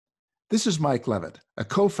This is Mike Levitt, a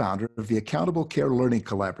co-founder of the Accountable Care Learning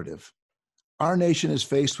Collaborative. Our nation is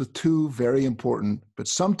faced with two very important, but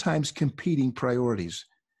sometimes competing priorities.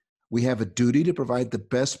 We have a duty to provide the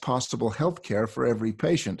best possible health care for every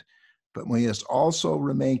patient, but we must also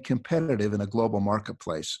remain competitive in a global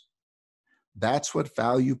marketplace. That's what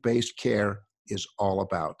value-based care is all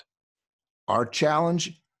about. Our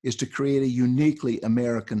challenge is to create a uniquely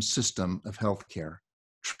American system of healthcare.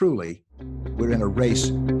 Truly, we're in a race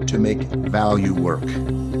to make value work.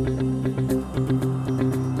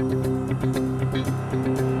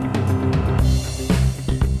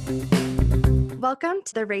 Welcome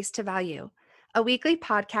to The Race to Value, a weekly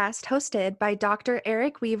podcast hosted by Dr.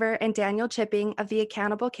 Eric Weaver and Daniel Chipping of the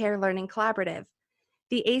Accountable Care Learning Collaborative.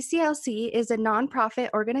 The ACLC is a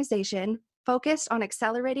nonprofit organization focused on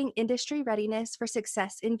accelerating industry readiness for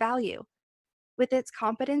success in value. With its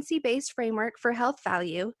competency-based framework for health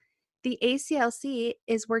value, the ACLC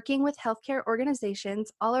is working with healthcare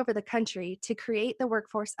organizations all over the country to create the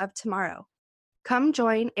workforce of tomorrow. Come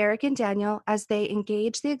join Eric and Daniel as they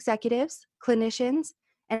engage the executives, clinicians,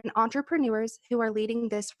 and entrepreneurs who are leading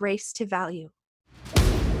this race to value.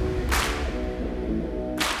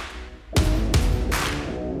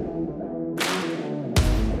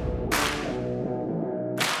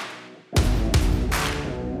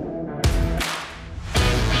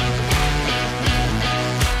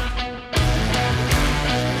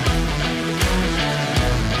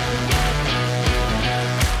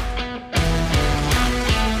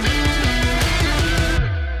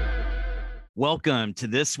 Welcome to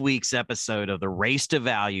this week's episode of The Race to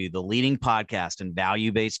Value, the leading podcast in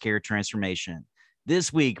value-based care transformation.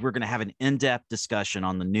 This week, we're going to have an in-depth discussion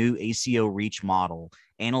on the new ACO REACH model,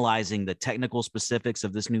 analyzing the technical specifics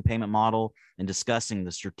of this new payment model and discussing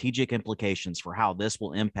the strategic implications for how this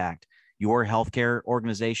will impact your healthcare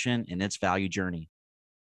organization and its value journey.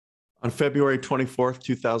 On February 24th,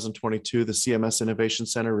 2022, the CMS Innovation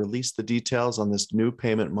Center released the details on this new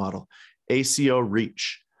payment model, ACO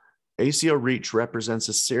REACH. ACO REACH represents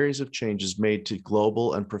a series of changes made to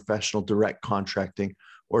global and professional direct contracting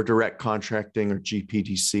or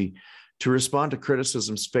GPDC to respond to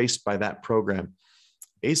criticisms faced by that program.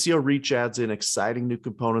 ACO REACH adds in exciting new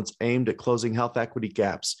components aimed at closing health equity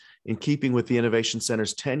gaps in keeping with the Innovation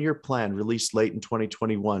Center's 10-year plan released late in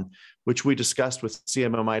 2021, which we discussed with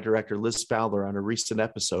CMMI Director Liz Fowler on a recent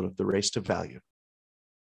episode of The Race to Value.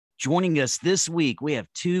 Joining us this week, we have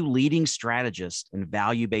two leading strategists in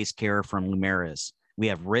value-based care from Lumeris. We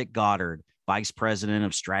have Rick Goddard, Vice President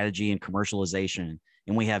of Strategy and Commercialization,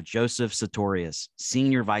 and we have Joseph Satorius,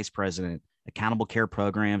 Senior Vice President, Accountable Care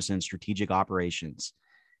Programs and Strategic Operations.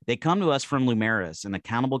 They come to us from Lumeris, an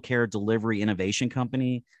accountable care delivery innovation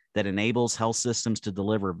company that enables health systems to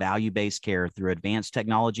deliver value-based care through advanced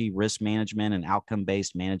technology, risk management, and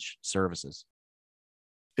outcome-based managed services.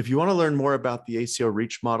 If you want to learn more about the ACO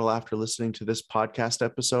REACH model after listening to this podcast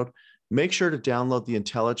episode, make sure to download the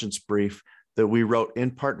intelligence brief that we wrote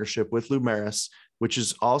in partnership with Lumeris, which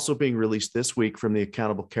is also being released this week from the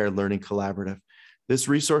Accountable Care Learning Collaborative. This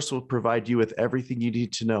resource will provide you with everything you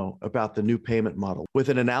need to know about the new payment model, with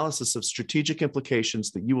an analysis of strategic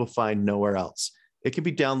implications that you will find nowhere else. It can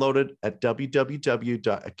be downloaded at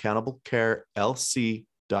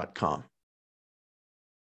www.accountablecarelc.com.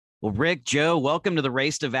 Well, Rick, Joe, welcome to The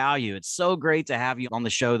Race to Value. It's so great to have you on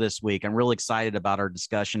the show this week. I'm really excited about our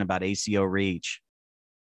discussion about ACO REACH.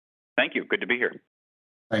 Thank you. Good to be here.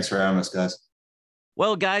 Thanks for having us, guys.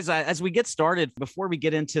 Well, guys, as we get started, before we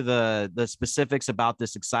get into the specifics about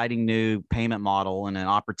this exciting new payment model and an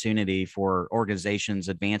opportunity for organizations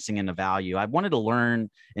advancing into value, I wanted to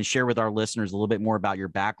learn and share with our listeners a little bit more about your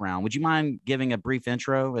background. Would you mind giving a brief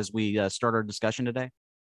intro as we start our discussion today?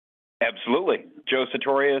 Absolutely. Joe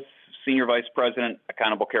Satorius, Senior Vice President,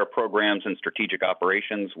 Accountable Care Programs and Strategic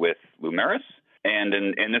Operations with Lumeris. And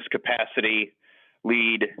in this capacity,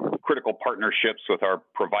 lead critical partnerships with our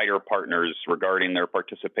provider partners regarding their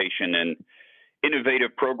participation in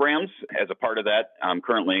innovative programs. As a part of that, I'm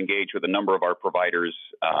currently engaged with a number of our providers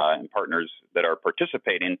and partners that are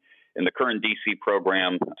participating in the current DC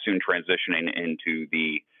program, soon transitioning into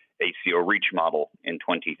the ACO REACH model in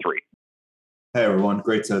 23. Hey, everyone.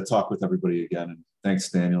 Great to talk with everybody again. And thanks,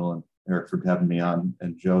 Daniel and Eric, for having me on,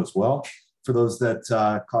 and Joe as well. For those that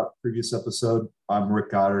caught the previous episode, I'm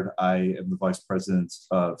Rick Goddard. I am the Vice President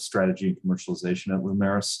of Strategy and Commercialization at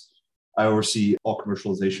Lumeris. I oversee all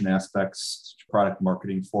commercialization aspects, product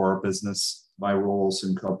marketing for our business. My role also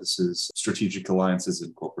encompasses strategic alliances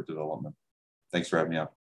and corporate development. Thanks for having me on.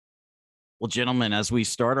 Well, gentlemen, as we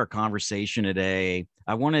start our conversation today,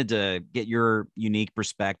 I wanted to get your unique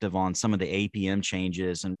perspective on some of the APM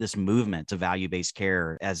changes and this movement to value-based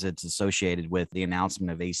care as it's associated with the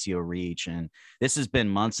announcement of ACO REACH. And this has been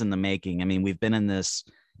months in the making. I mean, we've been in this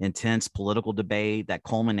intense political debate that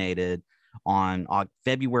culminated on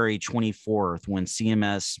February 24th, when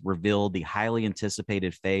CMS revealed the highly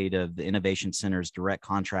anticipated fate of the Innovation Center's direct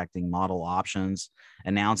contracting model options,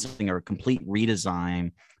 announcing a complete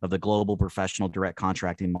redesign of the Global Professional Direct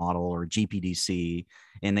Contracting Model, or GPDC,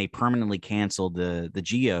 and they permanently canceled the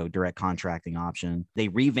GEO direct contracting option. They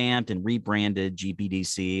revamped and rebranded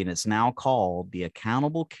GPDC, and it's now called the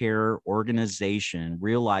Accountable Care Organization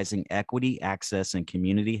Realizing Equity, Access, and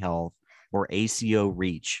Community Health, or ACO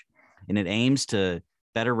REACH. And it aims to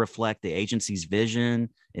better reflect the agency's vision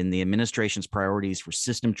and the administration's priorities for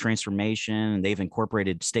system transformation. And they've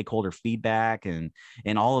incorporated stakeholder feedback, and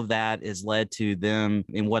all of that has led to them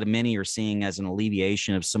in what many are seeing as an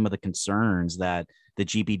alleviation of some of the concerns that the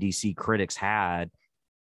GPDC critics had,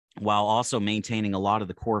 while also maintaining a lot of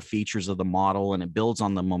the core features of the model. And it builds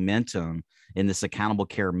on the momentum in this accountable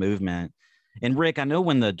care movement. And Rick, I know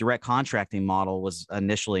when the direct contracting model was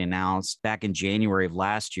initially announced back in January of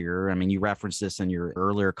last year, I mean, you referenced this in your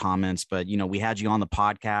earlier comments, but, we had you on the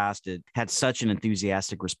podcast. It had such an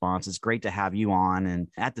enthusiastic response. It's great to have you on. And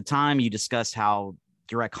at the time, you discussed how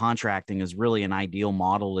direct contracting is really an ideal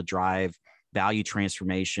model to drive value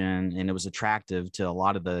transformation, and it was attractive to a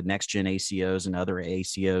lot of the next gen ACOs and other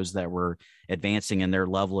ACOs that were advancing in their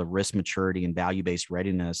level of risk maturity and value-based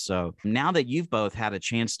readiness. So now that you've both had a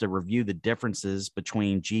chance to review the differences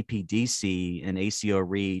between GPDC and ACO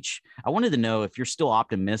REACH, I wanted to know if you're still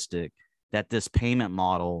optimistic that this payment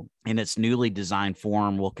model in its newly designed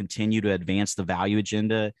form will continue to advance the value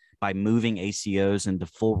agenda by moving ACOs into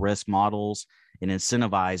full risk models and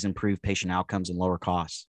incentivize improved patient outcomes and lower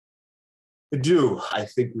costs. I do. I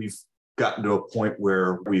think we've gotten to a point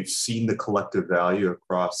where we've seen the collective value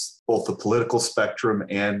across both the political spectrum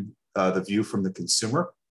and the view from the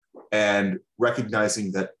consumer, and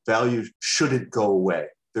recognizing that value shouldn't go away.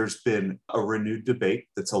 There's been a renewed debate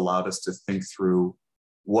that's allowed us to think through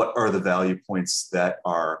what are the value points that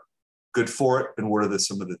are good for it and what are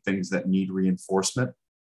some of the things that need reinforcement.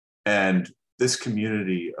 And this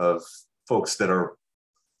community of folks that are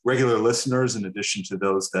regular listeners, in addition to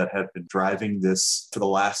those that have been driving this for the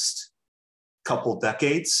last couple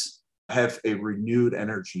decades, have a renewed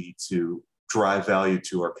energy to drive value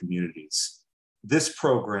to our communities. This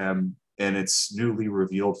program and its newly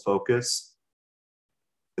revealed focus,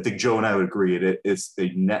 I think Joe and I would agree, it is a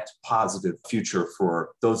net positive future for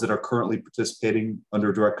those that are currently participating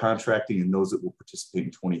under direct contracting and those that will participate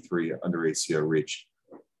in 23 under ACO REACH.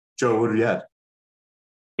 Joe, what do you add?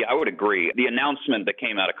 Yeah, I would agree. The announcement that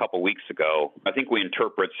came out a couple weeks ago, I think we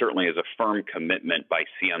interpret certainly as a firm commitment by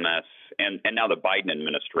CMS and now the Biden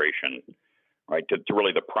administration, right, to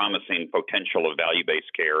really the promising potential of value-based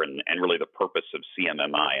care and really the purpose of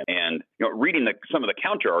CMMI. And reading some of the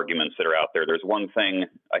counter arguments that are out there, there's one thing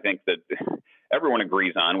I think that everyone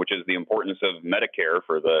agrees on, which is the importance of Medicare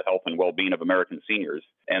for the health and well-being of American seniors.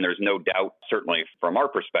 And there's no doubt, certainly from our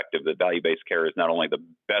perspective, that value-based care is not only the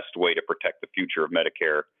best way to protect the future of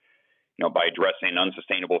Medicare, by addressing an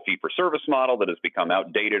unsustainable fee-for-service model that has become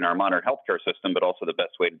outdated in our modern healthcare system, but also the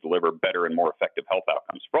best way to deliver better and more effective health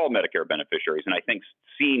outcomes for all Medicare beneficiaries. And I think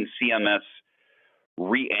seeing CMS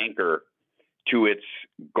re-anchor to its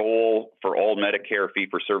goal for all Medicare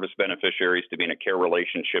fee-for-service beneficiaries to be in a care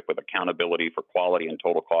relationship with accountability for quality and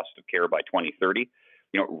total cost of care by 2030,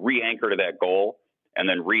 re-anchor to that goal and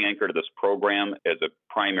then re-anchor to this program as a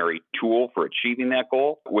primary tool for achieving that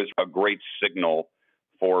goal was a great signal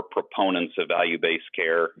for proponents of value-based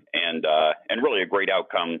care and really a great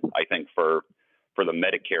outcome, I think, for the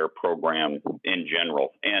Medicare program in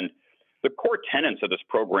general. And the core tenets of this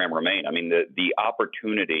program remain. I mean, the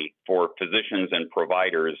opportunity for physicians and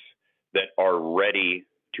providers that are ready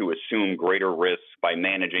to assume greater risk by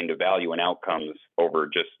managing the value and outcomes over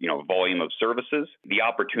just, volume of services. The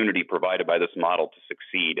opportunity provided by this model to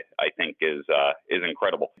succeed, I think, is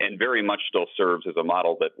incredible and very much still serves as a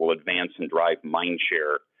model that will advance and drive mind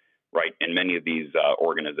share, right, in many of these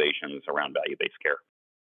organizations around value-based care.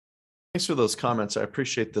 Thanks for those comments. I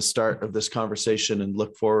appreciate the start of this conversation and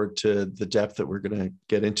look forward to the depth that we're going to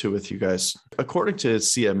get into with you guys. According to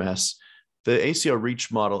CMS, the ACO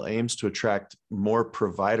REACH model aims to attract more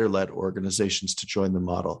provider-led organizations to join the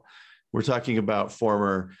model. We're talking about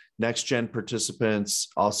former next-gen participants,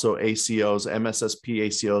 also ACOs, MSSP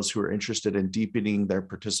ACOs who are interested in deepening their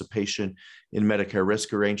participation in Medicare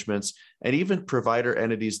risk arrangements, and even provider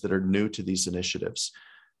entities that are new to these initiatives.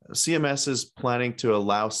 CMS is planning to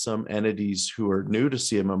allow some entities who are new to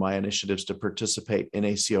CMMI initiatives to participate in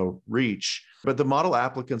ACO REACH, but the model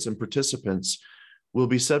applicants and participants will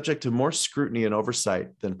be subject to more scrutiny and oversight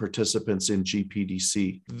than participants in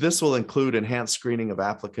GPDC. This will include enhanced screening of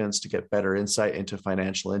applicants to get better insight into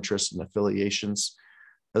financial interests and affiliations,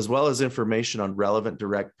 as well as information on relevant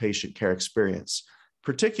direct patient care experience,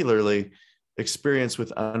 particularly experience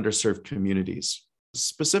with underserved communities.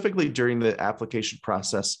 Specifically, during the application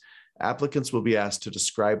process, applicants will be asked to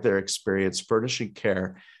describe their experience furnishing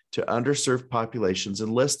care to underserved populations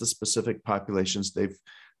and list the specific populations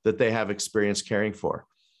that they have experience caring for.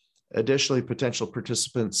 Additionally, potential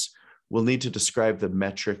participants will need to describe the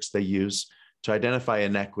metrics they use to identify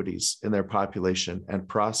inequities in their population and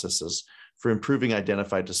processes for improving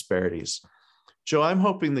identified disparities. Joe, I'm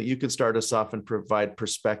hoping that you can start us off and provide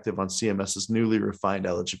perspective on CMS's newly refined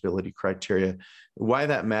eligibility criteria, why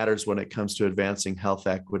that matters when it comes to advancing health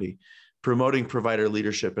equity, promoting provider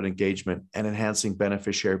leadership and engagement, and enhancing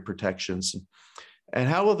beneficiary protections. And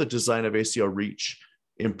how will the design of ACO REACH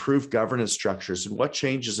improve governance structures, and what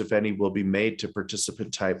changes, if any, will be made to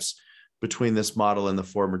participant types between this model and the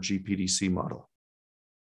former GPDC model?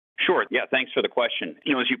 Sure. Yeah, thanks for the question.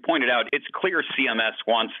 As you pointed out, it's clear CMS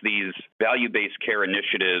wants these value-based care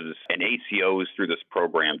initiatives and ACOs through this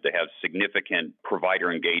program to have significant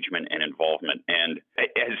provider engagement and involvement, and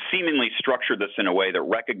it has seemingly structured this in a way that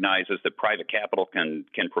recognizes that private capital can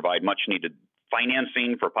provide much-needed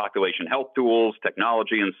financing for population health tools,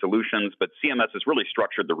 technology, and solutions, but CMS has really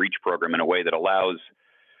structured the REACH program in a way that allows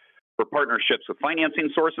for partnerships with financing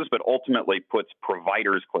sources, but ultimately puts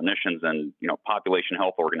providers, clinicians, and population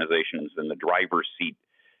health organizations in the driver's seat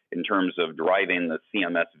in terms of driving the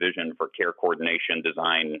CMS vision for care coordination,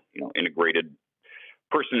 design, integrated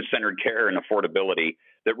person-centered care and affordability.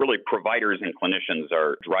 That really providers and clinicians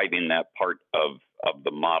are driving that part of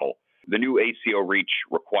the model. The new ACO REACH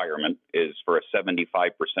requirement is for a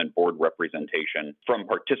 75% board representation from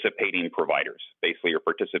participating providers. Basically, your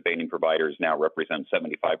participating providers now represent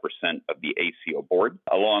 75% of the ACO board,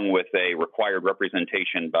 along with a required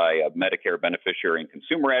representation by a Medicare beneficiary and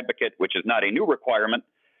consumer advocate, which is not a new requirement,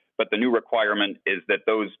 but the new requirement is that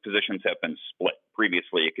those positions have been split.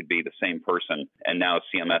 Previously, it could be the same person, and now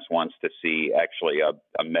CMS wants to see actually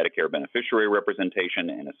a Medicare beneficiary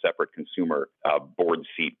representation and a separate consumer board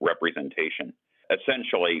seat representation.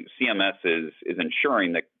 Essentially, CMS is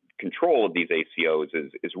ensuring that control of these ACOs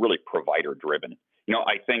is really provider-driven.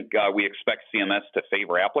 I think we expect CMS to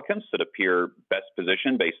favor applicants that appear best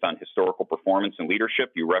positioned based on historical performance and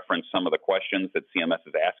leadership. You referenced some of the questions that CMS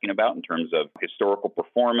is asking about in terms of historical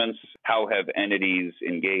performance. How have entities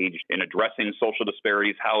engaged in addressing social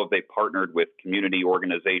disparities? How have they partnered with community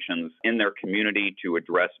organizations in their community to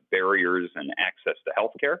address barriers and access to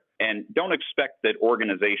healthcare? And don't expect that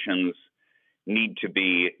organizations need to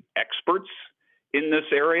be experts in this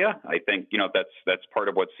area. I think that's part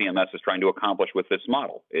of what CMS is trying to accomplish with this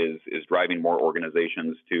model is driving more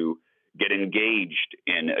organizations to get engaged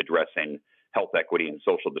in addressing health equity and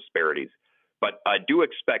social disparities. But I do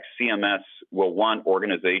expect CMS will want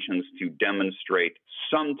organizations to demonstrate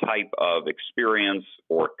some type of experience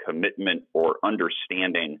or commitment or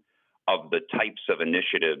understanding of the types of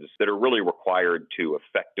initiatives that are really required to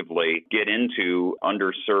effectively get into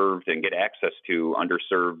underserved and get access to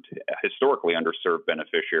historically underserved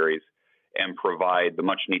beneficiaries and provide the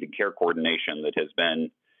much needed care coordination that has been,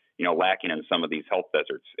 lacking in some of these health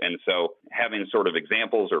deserts. And so having sort of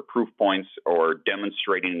examples or proof points or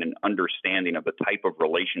demonstrating an understanding of the type of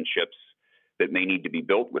relationships that may need to be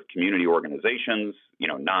built with community organizations,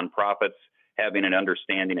 nonprofits, having an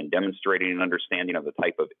understanding and demonstrating an understanding of the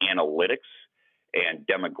type of analytics and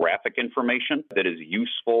demographic information that is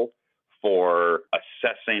useful for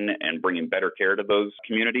assessing and bringing better care to those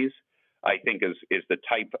communities, I think is the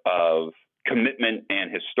type of commitment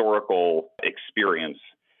and historical experience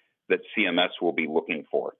that CMS will be looking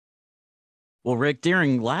for. Well, Rick,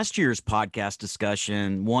 during last year's podcast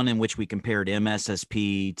discussion, one in which we compared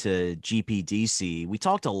MSSP to GPDC, we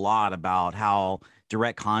talked a lot about how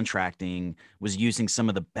direct contracting was using some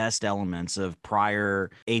of the best elements of prior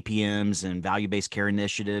APMs and value-based care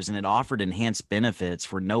initiatives, and it offered enhanced benefits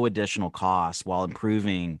for no additional costs while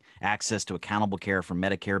improving access to accountable care for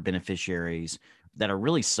Medicare beneficiaries that are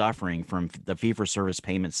really suffering from the fee-for-service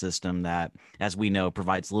payment system that, as we know,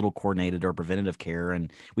 provides little coordinated or preventative care.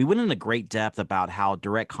 And we went into great depth about how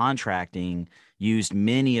direct contracting used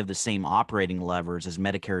many of the same operating levers as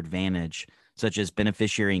Medicare Advantage, such as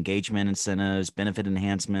beneficiary engagement incentives, benefit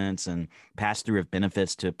enhancements, and pass-through of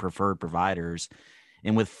benefits to preferred providers.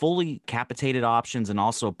 And with fully capitated options and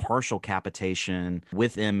also partial capitation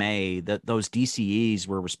with MA, those DCEs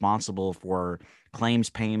were responsible for claims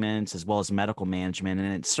payments as well as medical management.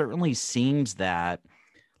 And it certainly seems that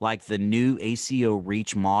like the new ACO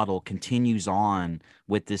REACH model continues on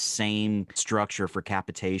with this same structure for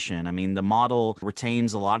capitation. I mean, the model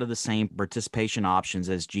retains a lot of the same participation options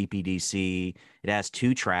as GPDC. It has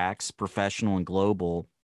 2 tracks, professional and global.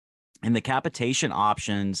 And the capitation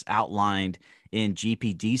options outlined in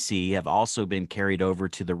GPDC have also been carried over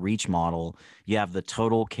to the REACH model. You have the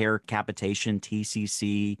total care capitation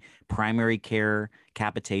TCC, primary care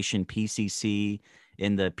capitation PCC,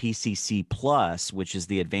 in the PCC Plus, which is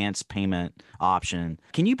the advanced payment option.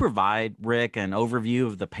 Can you provide, Rick, an overview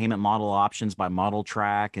of the payment model options by model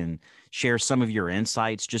track and share some of your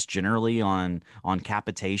insights just generally on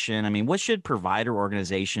capitation? I mean, what should provider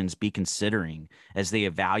organizations be considering as they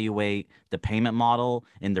evaluate the payment model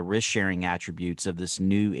and the risk-sharing attributes of this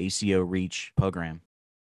new ACO REACH program?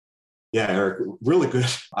 Yeah, Eric, really good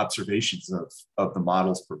observations of the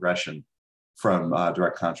model's progression from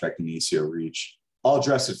direct contracting to ACO REACH. I'll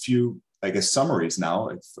address a few, summaries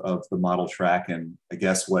now of the model track and I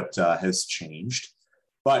guess what has changed.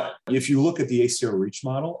 But if you look at the ACO REACH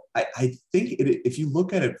model, I think if you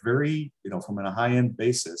look at it very, from a high-end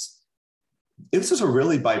basis, this is a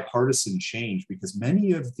really bipartisan change because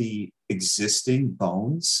many of the existing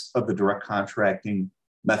bones of the direct contracting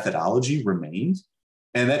methodology remained.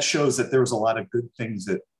 And that shows that there was a lot of good things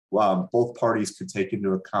that both parties could take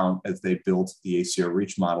into account as they built the ACO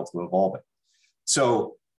REACH model to evolve it.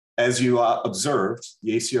 So as you observed,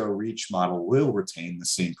 the ACO REACH model will retain the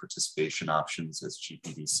same participation options as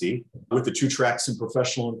GPDC with the 2 tracks in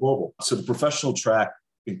professional and global. So the professional track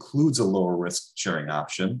includes a lower risk sharing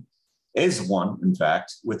option, is one, in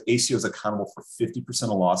fact, with ACOs accountable for 50%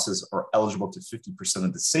 of losses or eligible to 50%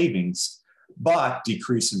 of the savings, but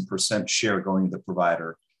decrease in percent share going to the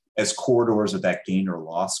provider as corridors of that gain or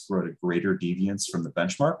loss grow to greater deviance from the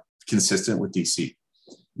benchmark, consistent with DC.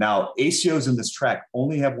 Now, ACOs in this track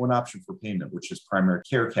only have one option for payment, which is primary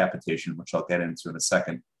care capitation, which I'll get into in a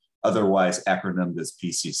second, otherwise acronymed as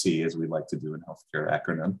PCC, as we like to do in healthcare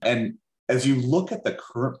acronym. And as you look at the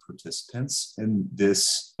current participants in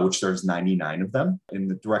this, which there's 99 of them, in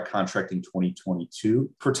the direct contracting 2022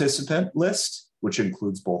 participant list, which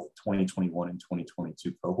includes both 2021 and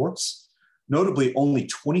 2022 cohorts, notably only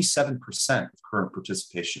 27% of current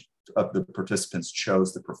participation of the participants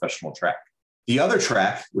chose the professional track. The other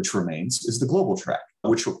track, which remains, is the global track,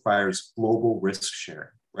 which requires global risk sharing,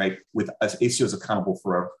 right? With ACOs accountable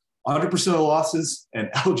for 100% of the losses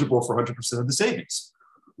and eligible for 100% of the savings,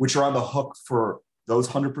 which are on the hook for those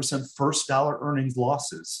 100% first dollar earnings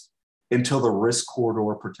losses until the risk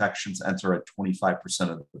corridor protections enter at 25%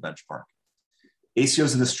 of the benchmark.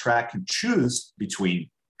 ACOs in this track can choose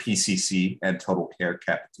between PCC and total care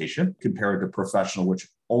capitation compared to professional, which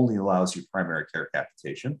only allows you primary care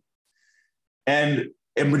capitation. And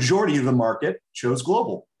a majority of the market chose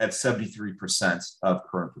global at 73% of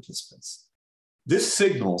current participants. This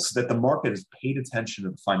signals that the market has paid attention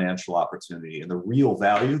to the financial opportunity and the real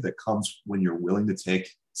value that comes when you're willing to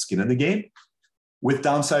take skin in the game with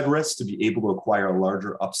downside risks to be able to acquire a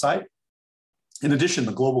larger upside. In addition,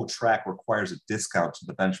 the global track requires a discount to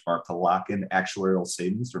the benchmark to lock in actuarial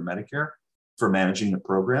savings for Medicare for managing the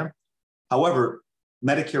program. However,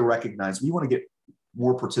 Medicare recognized we want to get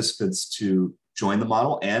more participants to join the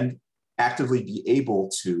model and actively be able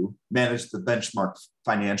to manage the benchmark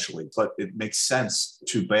financially. But it makes sense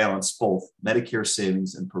to balance both Medicare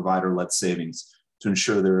savings and provider-led savings to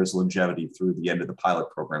ensure there is longevity through the end of the pilot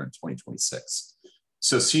program in 2026.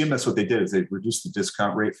 So CMS, what they did is they reduced the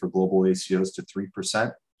discount rate for global ACOs to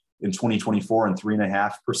 3% in 2024 and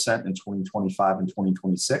 3.5% in 2025 and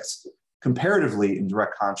 2026. Comparatively, in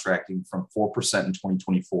direct contracting from 4% in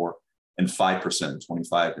 2024 and 5% in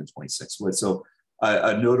 25 and 26. So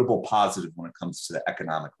a notable positive when it comes to the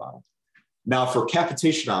economic model. Now for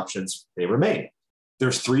capitation options, they remain.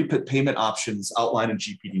 There's 3 payment options outlined in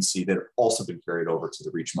GPDC that have also been carried over to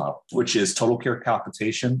the REACH model, which is total care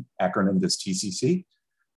capitation, acronymed as TCC,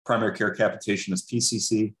 primary care capitation as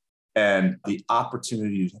PCC, and the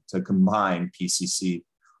opportunity to combine PCC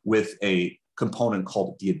with a component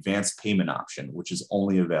called the advanced payment option, which is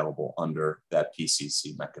only available under that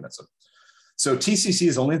PCC mechanism. So TCC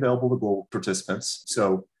is only available to global participants.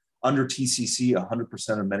 So under TCC,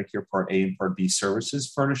 100% of Medicare Part A and Part B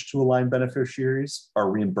services furnished to aligned beneficiaries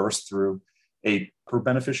are reimbursed through a per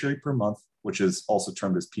beneficiary per month, which is also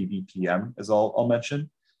termed as PBPM, as I'll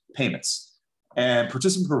mention, payments. And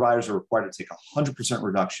participant providers are required to take 100%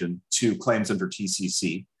 reduction to claims under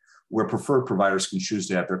TCC, where preferred providers can choose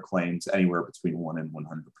to have their claims anywhere between 1 and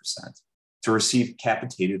 100% to receive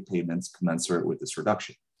capitated payments commensurate with this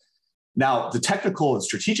reduction. Now, the technical and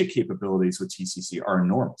strategic capabilities with TCC are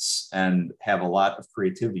enormous and have a lot of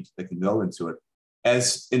creativity that can go into it,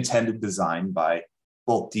 as intended, designed by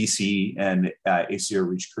both DC and ACO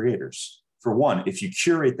REACH creators. For one, if you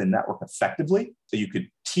curate the network effectively, so you could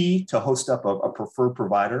key to host up a preferred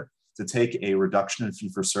provider to take a reduction in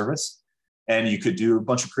fee-for-service, and you could do a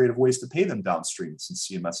bunch of creative ways to pay them downstream, since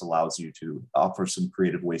CMS allows you to offer some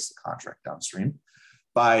creative ways to contract downstream.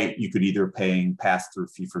 You could either paying pass-through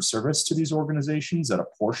fee-for-service to these organizations at a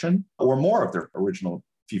portion or more of their original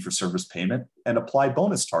fee-for-service payment, and apply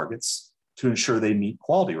bonus targets to ensure they meet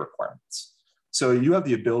quality requirements. So you have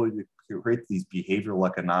the ability to create these behavioral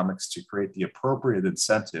economics to create the appropriate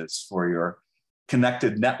incentives for your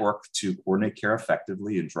connected network to coordinate care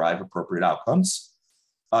effectively and drive appropriate outcomes.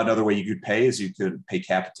 Another way you could pay is you could pay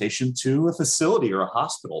capitation to a facility or a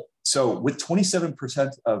hospital. So with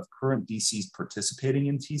 27% of current DCs participating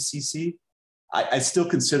in TCC, I still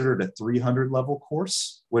consider it a 300 level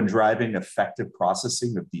course when driving effective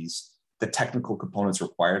processing of the technical components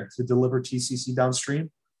required to deliver TCC downstream,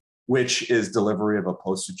 which is delivery of a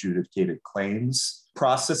post-adjudicated claims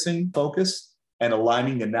processing focus and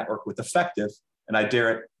aligning the network with effective, and I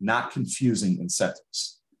dare it, not confusing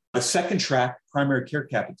incentives. The second track, primary care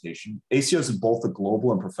capitation, ACOs in both the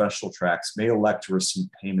global and professional tracks may elect to receive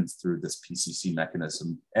payments through this PCC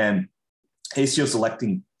mechanism. And ACOs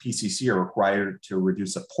electing PCC are required to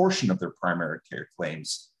reduce a portion of their primary care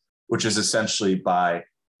claims, which is essentially by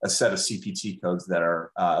a set of CPT codes that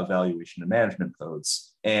are evaluation and management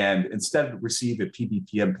codes, and instead receive a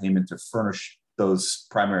PBPM payment to furnish those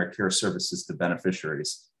primary care services to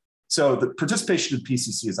beneficiaries. So the participation in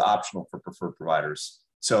PCC is optional for preferred providers.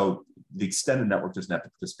 So the extended network doesn't have to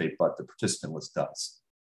participate, but the participant list does.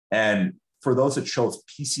 And for those that chose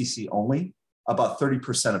PCC only, about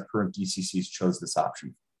 30% of current DCCs chose this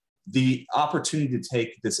option. The opportunity to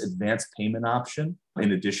take this advanced payment option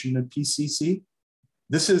in addition to PCC,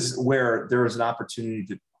 this is where there is an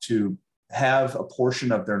opportunity to have a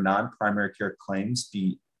portion of their non-primary care claims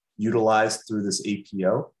be utilized through this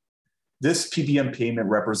APO. This PBM payment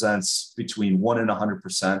represents between 1 and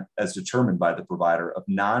 100%, as determined by the provider, of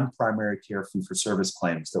non-primary care fee-for-service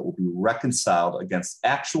claims that will be reconciled against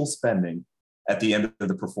actual spending at the end of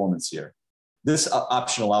the performance year. This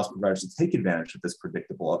option allows providers to take advantage of this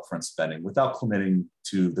predictable upfront spending without committing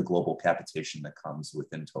to the global capitation that comes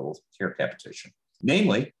within total care capitation.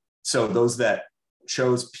 Namely, so those that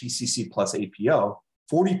chose PCC plus APO,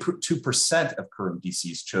 42% of current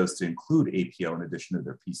DCs chose to include APO in addition to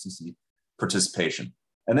their PCC participation.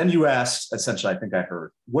 And then you asked, essentially, I think I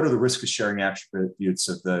heard, what are the risk-sharing attributes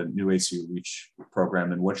of the new ACO REACH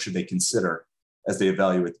program, and what should they consider as they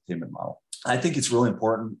evaluate the payment model? I think it's really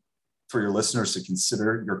important for your listeners to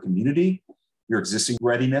consider your community, your existing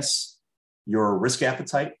readiness, your risk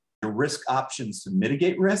appetite, your risk options to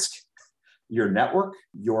mitigate risk, your network,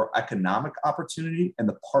 your economic opportunity, and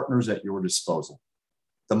the partners at your disposal.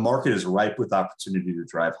 The market is ripe with opportunity to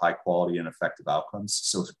drive high quality and effective outcomes.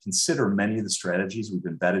 So consider many of the strategies we've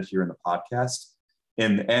embedded here in the podcast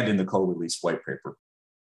and in the co-release white paper.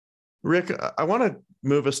 Rick, I want to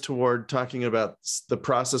move us toward talking about the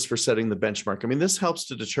process for setting the benchmark. I mean, this helps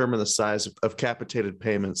to determine the size of capitated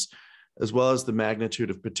payments, as well as the magnitude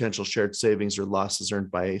of potential shared savings or losses earned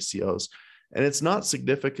by ACOs. And it's not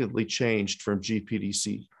significantly changed from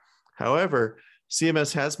GPDC. However,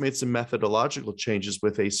 CMS has made some methodological changes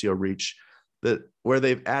with ACO REACH where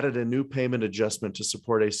they've added a new payment adjustment to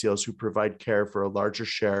support ACOs who provide care for a larger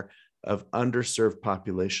share of underserved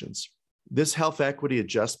populations. This health equity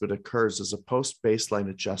adjustment occurs as a post-baseline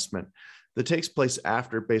adjustment that takes place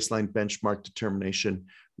after baseline benchmark determination,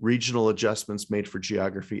 regional adjustments made for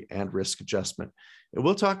geography, and risk adjustment. And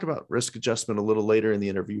we'll talk about risk adjustment a little later in the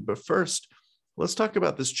interview, but first, let's talk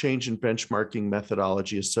about this change in benchmarking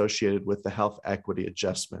methodology associated with the health equity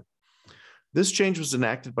adjustment. This change was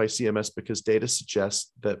enacted by CMS because data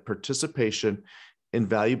suggests that participation in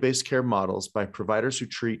value-based care models by providers who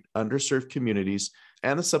treat underserved communities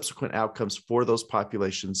and the subsequent outcomes for those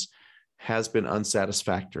populations has been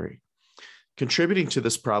unsatisfactory. Contributing to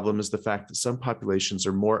this problem is the fact that some populations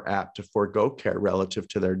are more apt to forego care relative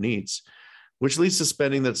to their needs, which leads to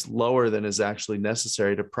spending that's lower than is actually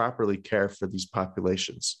necessary to properly care for these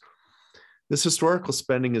populations. This historical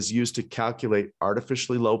spending is used to calculate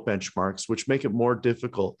artificially low benchmarks, which make it more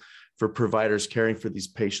difficult for providers caring for these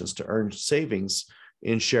patients to earn savings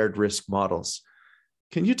in shared risk models.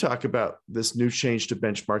 Can you talk about this new change to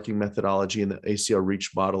benchmarking methodology in the ACO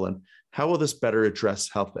REACH model, and how will this better address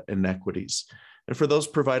health inequities? And for those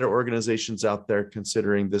provider organizations out there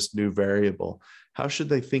considering this new variable, how should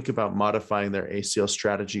they think about modifying their ACO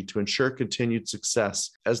strategy to ensure continued success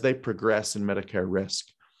as they progress in Medicare risk?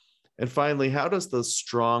 And finally, how does the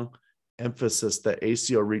strong emphasis that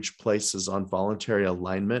ACO REACH places on voluntary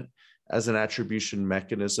alignment as an attribution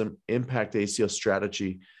mechanism impact ACO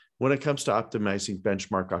strategy when it comes to optimizing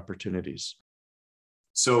benchmark opportunities?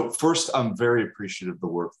 So first, I'm very appreciative of the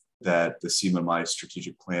work that the CMMI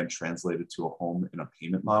strategic plan translated to a home in a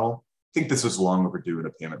payment model. I think this was long overdue in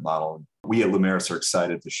a payment model. We at Lumeris are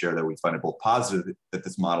excited to share that we find it both positive that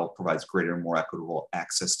this model provides greater and more equitable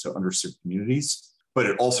access to underserved communities, but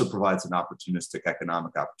it also provides an opportunistic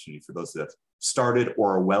economic opportunity for those that have started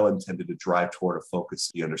or are well intended to drive toward a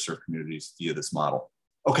focus on the underserved communities via this model.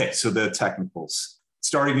 Okay, so the technicals.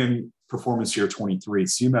 Starting in performance year 23,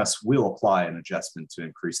 CMS will apply an adjustment to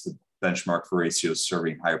increase the benchmark for ACOs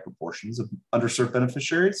serving higher proportions of underserved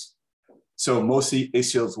beneficiaries. So most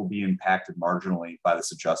ACOs will be impacted marginally by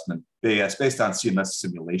this adjustment. It's based on CMS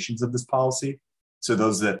simulations of this policy. So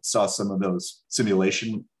those that saw some of those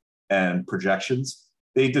simulation and projections,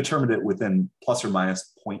 they determined it within plus or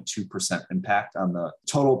minus 0.2% impact on the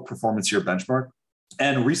total performance year benchmark.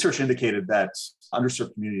 And research indicated that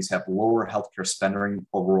underserved communities have lower healthcare spending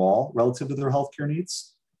overall relative to their healthcare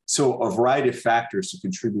needs. So a variety of factors to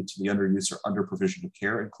contribute to the underuse or underprovision of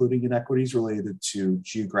care, including inequities related to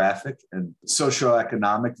geographic and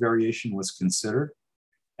socioeconomic variation, was considered.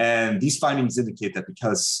 And these findings indicate that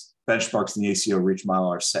because benchmarks in the ACO REACH model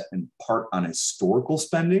are set in part on historical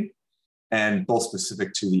spending, and both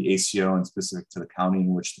specific to the ACO and specific to the county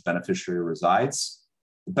in which the beneficiary resides,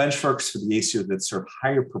 the benchmarks for the ACO that serve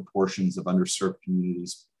higher proportions of underserved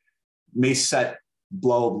communities may set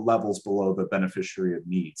levels below the beneficiary of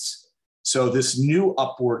needs. So this new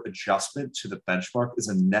upward adjustment to the benchmark is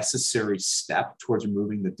a necessary step towards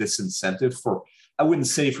removing the disincentive for, I wouldn't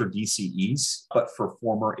say for DCEs, but for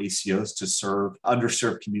former ACOs to serve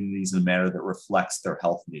underserved communities in a manner that reflects their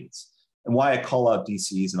health needs. And why I call out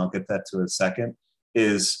DCEs, and I'll get that to in a second,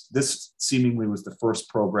 is this seemingly was the first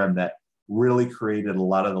program that really created a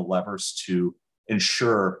lot of the levers to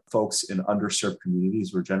ensure folks in underserved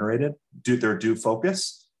communities were generated, do their due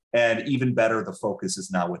focus, and even better, the focus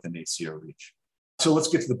is now within ACO REACH. So let's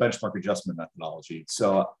get to the benchmark adjustment methodology.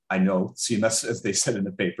 So I know CMS, as they said in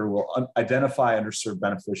the paper, will identify underserved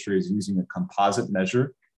beneficiaries using a composite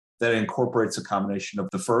measure that incorporates a combination of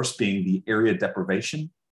the first being the area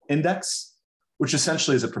deprivation index, which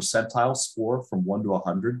essentially is a percentile score from 1 to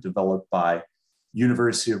 100 developed by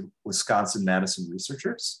University of Wisconsin-Madison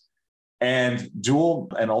researchers, and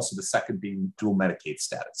also the second being dual Medicaid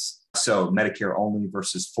status. So Medicare only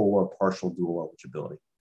versus full or partial dual eligibility.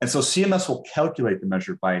 And so CMS will calculate the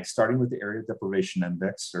measure by starting with the area deprivation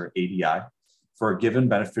index, or ADI, for a given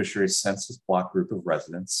beneficiary's census block group of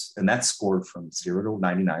residents. And that's scored from 0 to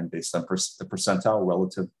 99 based on the percentile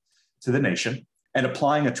relative to the nation, and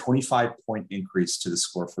applying a 25-point increase to the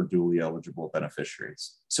score for dually eligible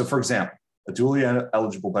beneficiaries. So for example, a dually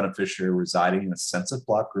eligible beneficiary residing in a census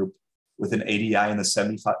block group with an ADI in the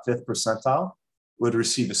 75th percentile would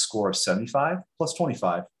receive a score of 75 plus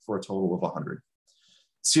 25 for a total of 100.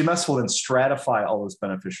 CMS will then stratify all those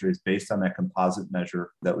beneficiaries based on that composite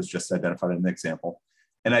measure that was just identified in the example,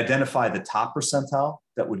 and identify the top percentile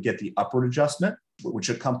that would get the upward adjustment, which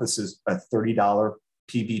encompasses a $30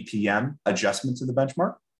 PBPM adjustment to the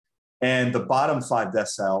benchmark, and the bottom 5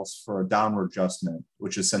 deciles for a downward adjustment,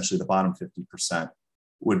 which is essentially the bottom 50%,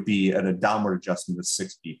 would be at a downward adjustment of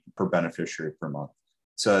 $60 per beneficiary per month.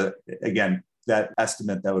 So again, that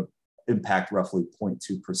estimate that would impact roughly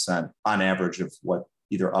 0.2% on average of what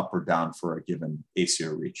either up or down for a given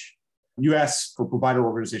ACO REACH. You asked for provider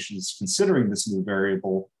organizations considering this new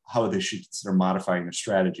variable, how they should consider modifying their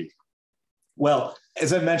strategy. Well,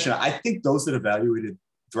 as I mentioned, I think those that evaluated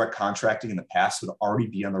direct contracting in the past would already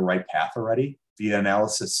be on the right path already via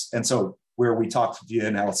analysis. And so where we talked via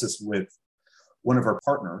analysis with one of our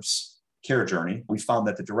partners, Care Journey, we found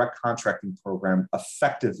that the direct contracting program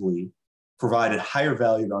effectively provided higher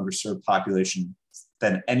value to underserved population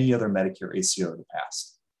than any other Medicare ACO in the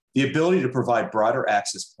past. The ability to provide broader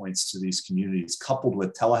access points to these communities, coupled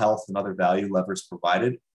with telehealth and other value levers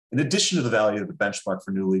provided, in addition to the value of the benchmark for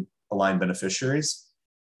newly aligned beneficiaries,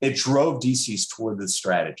 it drove DCs toward this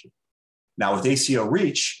strategy. Now with ACO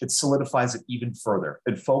REACH, it solidifies it even further.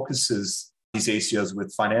 It focuses these ACOs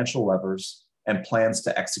with financial levers and plans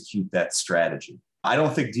to execute that strategy. I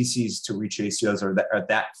don't think DCs to reach ACOs are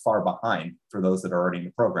that far behind for those that are already in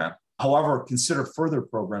the program. However, consider further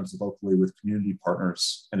programs locally with community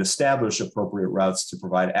partners and establish appropriate routes to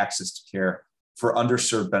provide access to care for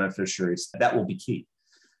underserved beneficiaries. That will be key.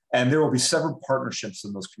 And there will be several partnerships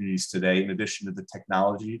in those communities today, in addition to the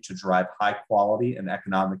technology to drive high quality and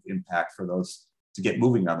economic impact for those to get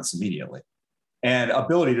moving on this immediately. And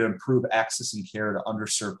ability to improve access and care to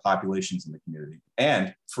underserved populations in the community.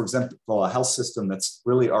 And for example, a health system that's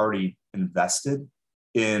really already invested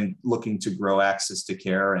in looking to grow access to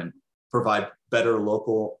care and provide better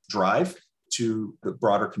local drive to the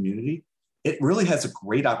broader community, it really has a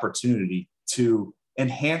great opportunity to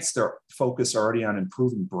enhance their focus already on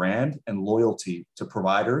improving brand and loyalty to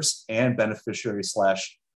providers and beneficiaries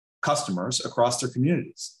 / customers across their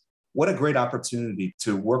communities. What a great opportunity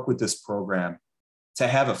to work with this program to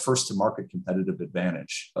have a first to market competitive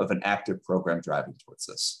advantage of an active program driving towards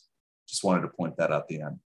this. Just wanted to point that out at the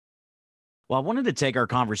end. Well, I wanted to take our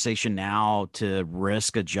conversation now to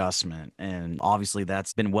risk adjustment. And obviously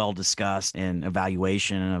that's been well discussed in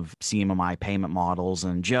evaluation of CMMI payment models.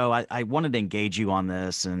 And Joe, I wanted to engage you on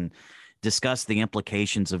this and discuss the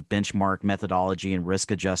implications of benchmark methodology and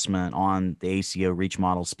risk adjustment on the ACO REACH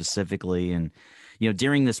model specifically. And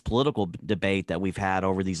during this political debate that we've had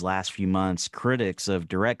over these last few months, critics of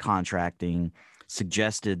direct contracting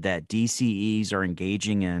suggested that DCEs are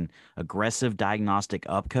engaging in aggressive diagnostic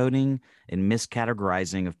upcoding and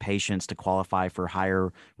miscategorizing of patients to qualify for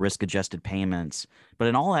higher risk-adjusted payments. But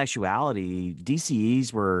in all actuality,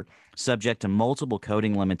 DCEs were subject to multiple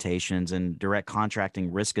coding limitations, and direct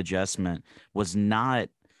contracting risk adjustment was not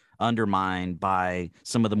undermined by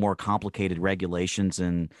some of the more complicated regulations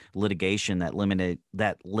and litigation that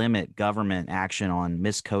limit government action on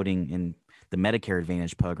miscoding in the Medicare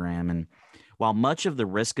Advantage program. And while much of the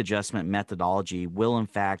risk adjustment methodology will in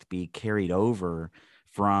fact be carried over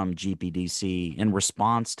from GPDC in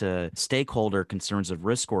response to stakeholder concerns of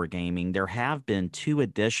risk score gaming, there have been 2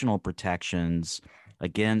 additional protections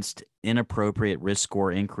against inappropriate risk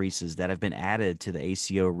score increases that have been added to the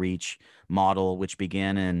ACO REACH model, which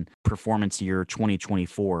began in performance year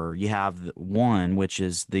 2024. You have one, which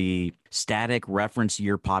is the static reference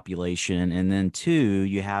year population, and then 2,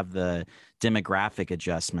 you have the demographic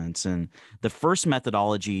adjustments. And the first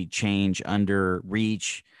methodology change under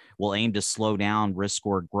REACH will aim to slow down risk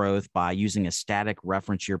score growth by using a static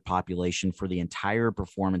reference year population for the entire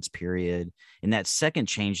performance period. And that second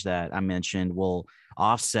change that I mentioned will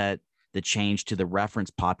offset the change to the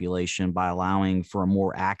reference population by allowing for a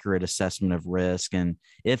more accurate assessment of risk and,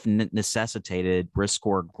 if necessitated, risk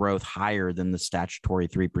score growth higher than the statutory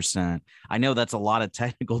 3%. I know that's a lot of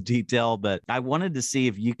technical detail, but I wanted to see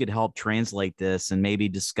if you could help translate this and maybe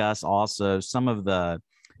discuss also some of the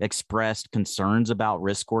expressed concerns about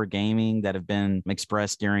risk score gaming that have been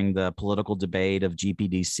expressed during the political debate of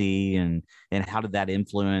GPDC, and how did that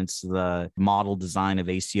influence the model design of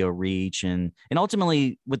ACO REACH, and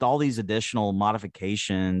ultimately with all these additional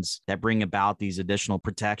modifications that bring about these additional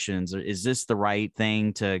protections, is this the right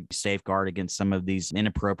thing to safeguard against some of these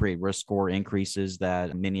inappropriate risk score increases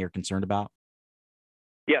that many are concerned about?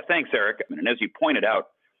 Yeah, thanks, Eric. And as you pointed out,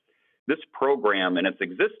 this program in its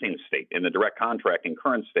existing state, in the direct contracting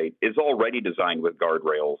current state, is already designed with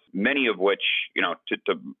guardrails, many of which,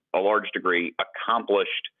 to a large degree, accomplished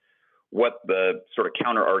what the sort of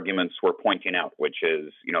counter arguments were pointing out, which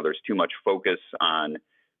is, there's too much focus on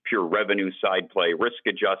pure revenue side play, risk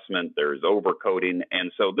adjustment, there's overcoding.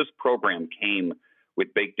 And so this program came with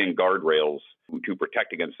baked-in guardrails to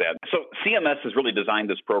protect against that. So CMS has really designed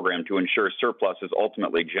this program to ensure surplus is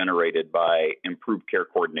ultimately generated by improved care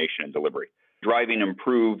coordination and delivery, driving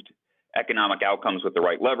improved economic outcomes with the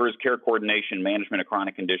right levers, care coordination, management of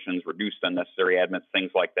chronic conditions, reduced unnecessary admits,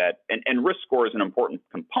 things like that. And risk score is an important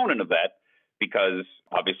component of that because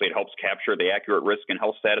obviously it helps capture the accurate risk and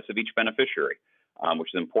health status of each beneficiary, which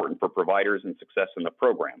is important for providers and success in the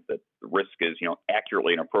program, that the risk is,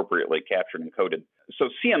 accurately and appropriately captured and coded. So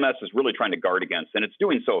CMS is really trying to guard against, and it's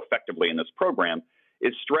doing so effectively in this program,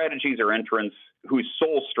 is strategies or entrants whose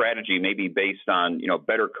sole strategy may be based on,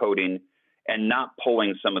 better coding and not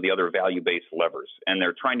pulling some of the other value-based levers. And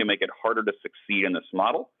they're trying to make it harder to succeed in this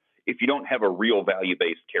model if you don't have a real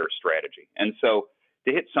value-based care strategy. And so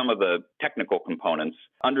to hit some of the technical components,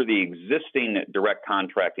 under the existing direct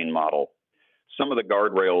contracting model, some of the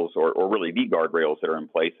guardrails, or really the guardrails that are in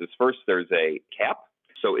place, is first there's a cap.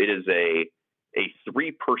 So it is a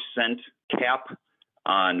 3% cap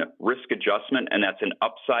on risk adjustment, and that's an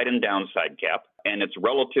upside and downside cap. And it's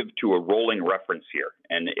relative to a rolling reference year,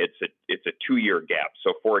 and it's a 2-year gap.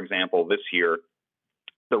 So for example, this year,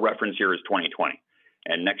 the reference year is 2020.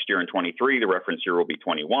 And next year in 23, the reference year will be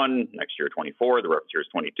 21. Next year, 24, the reference year is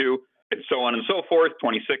 22, and so on and so forth.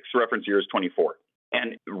 26, reference year is 24.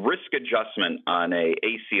 And risk adjustment on a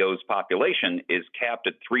ACO's population is capped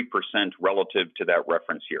at 3% relative to that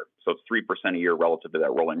reference year. So it's 3% a year relative to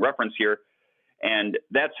that rolling reference year. And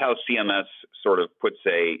that's how CMS sort of puts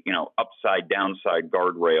a, upside downside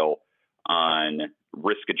guardrail on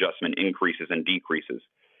risk adjustment increases and decreases.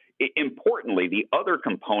 Importantly, the other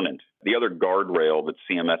component, the other guardrail that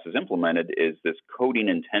CMS has implemented is this coding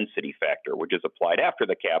intensity factor, which is applied after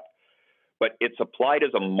the cap, but it's applied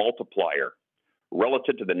as a multiplier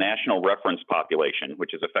relative to the national reference population,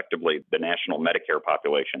 which is effectively the national Medicare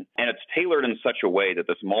population. And it's tailored in such a way that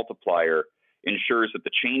this multiplier ensures that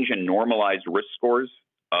the change in normalized risk scores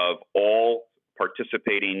of all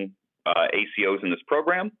participating ACOs in this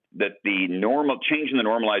program, that the normal change in the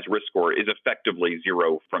normalized risk score is effectively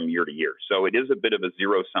zero from year to year. So it is a bit of a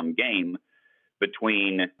zero-sum game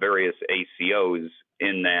between various ACOs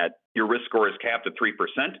in that your risk score is capped at 3%,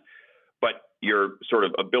 but your sort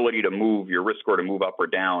of ability to move your risk score to move up or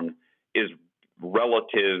down is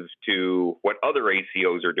relative to what other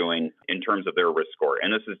ACOs are doing in terms of their risk score.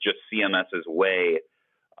 And this is just CMS's way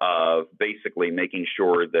of basically making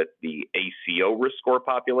sure that the ACO risk score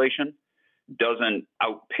population doesn't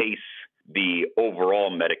outpace the overall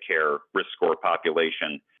Medicare risk score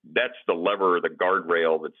population. That's the lever, the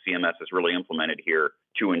guardrail that CMS has really implemented here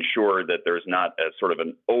to ensure that there's not a sort of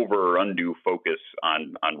an over or undue focus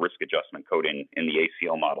on risk adjustment coding in the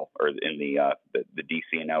ACO model or in the DC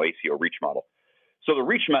and now ACO REACH model. So the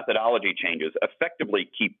REACH methodology changes effectively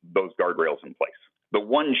keep those guardrails in place. The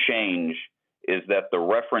one change is that the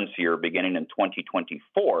reference year beginning in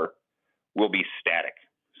 2024 will be static.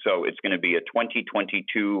 So it's going to be a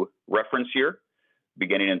 2022 reference year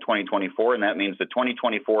beginning in 2024, and that means that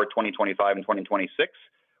 2024, 2025, and 2026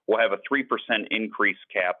 will have a 3% increase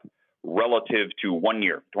cap relative to 1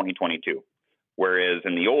 year, 2022. Whereas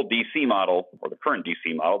in the old DC model, or the current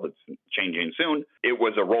DC model that's changing soon, it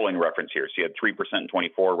was a rolling reference year. So you had 3% in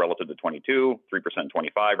 24 relative to 22, 3% in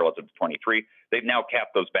 25 relative to 23. They've now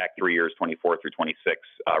capped those back 3 years, 24 through 26,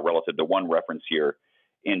 relative to one reference year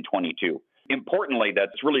in 22. Importantly,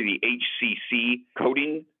 that's really the HCC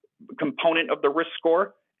coding component of the risk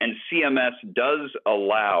score. And CMS does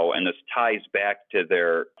allow, and this ties back to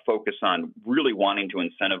their focus on really wanting to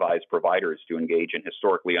incentivize providers to engage in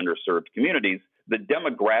historically underserved communities, the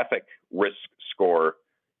demographic risk score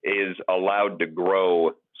is allowed to grow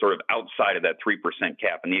sort of outside of that 3%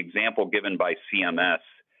 cap. And the example given by CMS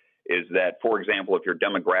is that, for example, if your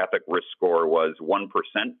demographic risk score was 1%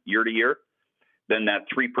 year to year, then that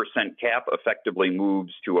 3% cap effectively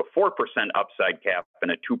moves to a 4% upside cap and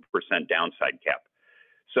a 2% downside cap.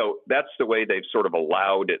 So that's the way they've sort of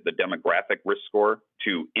allowed the demographic risk score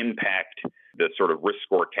to impact the sort of risk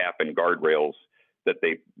score cap and guardrails that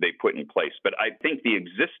they put in place. But I think the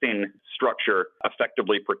existing structure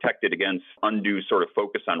effectively protected against undue sort of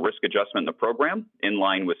focus on risk adjustment in the program in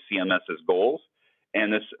line with CMS's goals.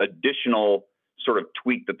 And this additional sort of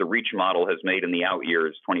tweak that the REACH model has made in the out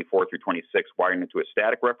years, 24 through 26, wiring it to a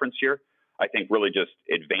static reference year, I think really just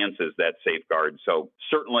advances that safeguard. So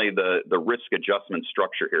certainly the risk adjustment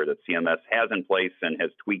structure here that CMS has in place and has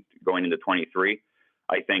tweaked going into 23,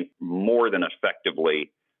 I think more than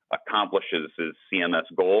effectively accomplishes his CMS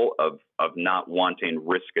goal of not wanting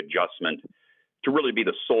risk adjustment to really be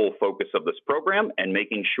the sole focus of this program and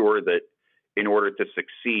making sure that in order to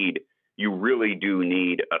succeed, you really do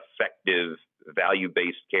need effective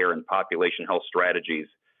value-based care and population health strategies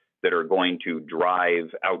that are going to drive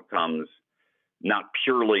outcomes not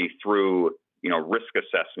purely through, risk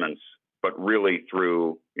assessments, but really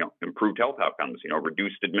through, improved health outcomes,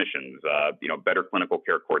 reduced admissions, better clinical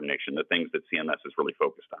care coordination, the things that CMS is really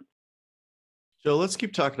focused on. Joe, let's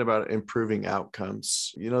keep talking about improving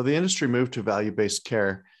outcomes. The industry moved to value-based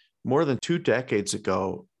care more than 2 decades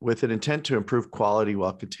ago with an intent to improve quality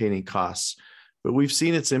while containing costs. But we've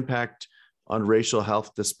seen its impact on racial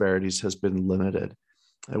health disparities has been limited.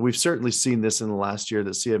 And we've certainly seen this in the last year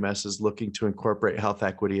that CMS is looking to incorporate health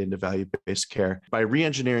equity into value-based care by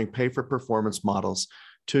re-engineering pay-for-performance models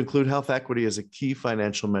to include health equity as a key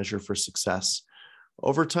financial measure for success.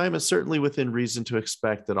 Over time, it's certainly within reason to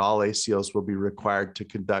expect that all ACOs will be required to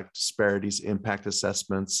conduct disparities impact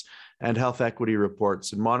assessments and health equity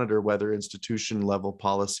reports and monitor whether institution-level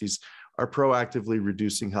policies are proactively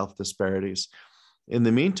reducing health disparities. In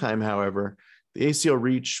the meantime, however, the ACO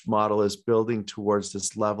REACH model is building towards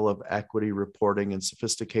this level of equity reporting and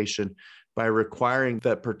sophistication by requiring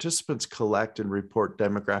that participants collect and report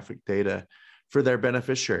demographic data for their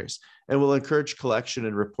beneficiaries and will encourage collection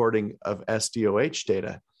and reporting of SDOH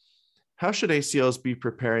data. How should ACOs be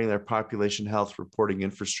preparing their population health reporting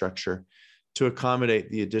infrastructure to accommodate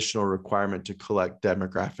the additional requirement to collect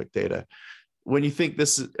demographic data? When you think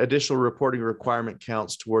this additional reporting requirement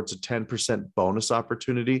counts towards a 10% bonus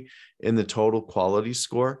opportunity in the total quality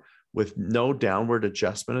score with no downward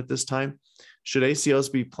adjustment at this time, should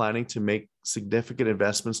ACOs be planning to make significant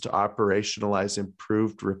investments to operationalize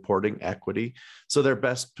improved reporting equity so they're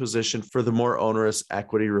best positioned for the more onerous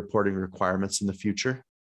equity reporting requirements in the future?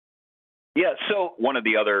 Yeah, so one of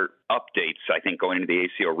the other updates, I think, going into the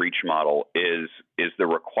ACO REACH model is the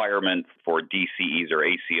requirement for DCEs or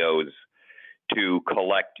ACOs to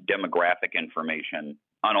collect demographic information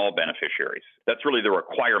on all beneficiaries. That's really the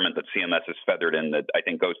requirement that CMS has feathered in that I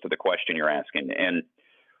think goes to the question you're asking. And,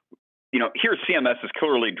 here CMS is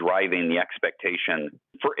clearly driving the expectation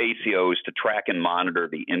for ACOs to track and monitor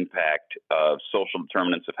the impact of social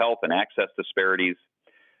determinants of health and access disparities.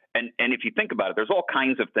 And if you think about it, there's all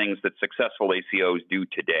kinds of things that successful ACOs do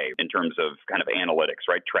today in terms of kind of analytics,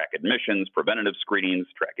 right? Track admissions, preventative screenings,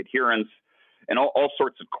 track adherence, and all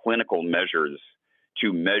sorts of clinical measures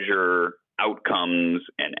to measure outcomes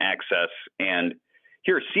and access. And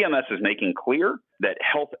here, CMS is making clear that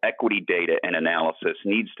health equity data and analysis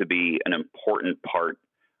needs to be an important part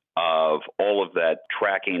of all of that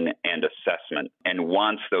tracking and assessment, and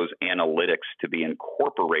wants those analytics to be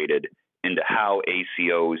incorporated into how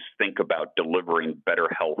ACOs think about delivering better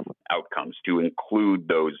health outcomes, to include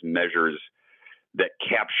those measures that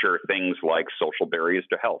capture things like social barriers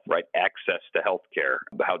to health, right? Access to health care.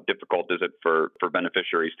 How difficult is it for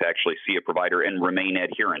beneficiaries to actually see a provider and remain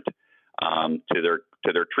adherent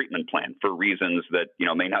to their treatment plan for reasons that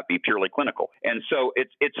may not be purely clinical. And so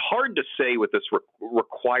it's hard to say with this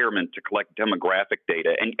requirement to collect demographic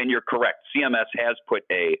data. And you're correct. CMS has put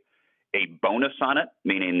a bonus on it,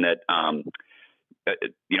 meaning that under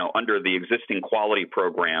the existing quality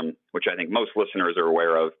program, which I think most listeners are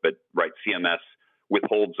aware of, but right, CMS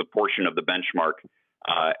withholds a portion of the benchmark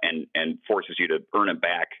and forces you to earn it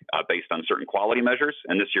back based on certain quality measures.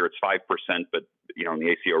 And this year it's 5%, but in the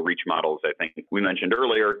ACO REACH models, I think we mentioned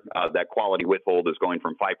earlier, that quality withhold is going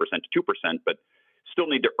from 5% to 2%, but still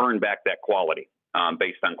need to earn back that quality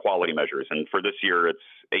based on quality measures. And for this year, it's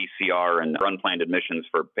ACR and unplanned admissions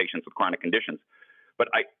for patients with chronic conditions. But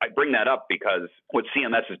I bring that up because what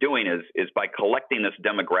CMS is doing is by collecting this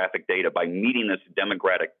demographic data, by meeting this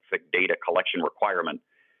demographic data collection requirement,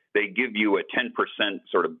 they give you a 10%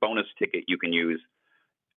 sort of bonus ticket you can use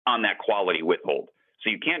on that quality withhold. So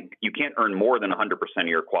you can't earn more than 100% of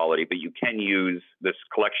your quality, but you can use this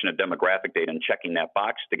collection of demographic data and checking that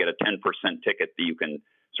box to get a 10% ticket that you can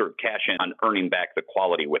sort of cash in on earning back the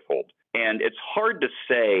quality withhold. And it's hard to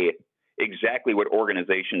say exactly what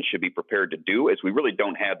organizations should be prepared to do, as we really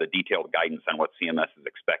don't have the detailed guidance on what CMS is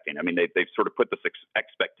expecting. I mean, they've sort of put this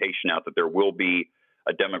expectation out that there will be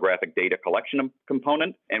a demographic data collection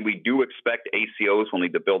component, and we do expect ACOs will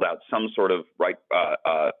need to build out some sort of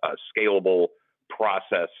scalable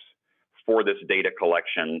process for this data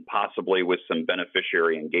collection, possibly with some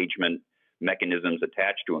beneficiary engagement mechanisms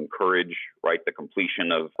attached to encourage the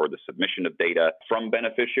completion of or the submission of data from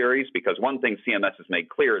beneficiaries. Because one thing CMS has made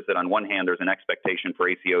clear is that on one hand, there's an expectation for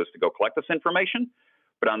ACOs to go collect this information,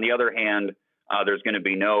 but on the other hand, there's going to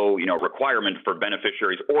be no requirement for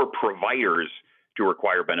beneficiaries or providers to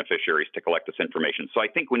require beneficiaries to collect this information. So I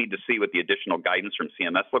think we need to see what the additional guidance from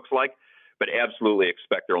CMS looks like, but absolutely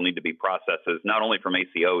expect there will need to be processes, not only from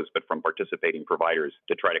ACOs, but from participating providers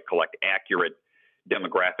to try to collect accurate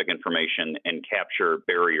demographic information and capture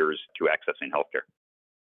barriers to accessing healthcare.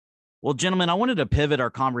 Well, gentlemen, I wanted to pivot our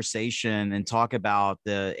conversation and talk about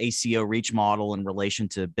the ACO REACH model in relation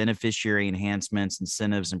to beneficiary enhancements,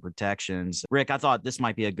 incentives, and protections. Rick, I thought this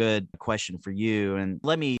might be a good question for you. And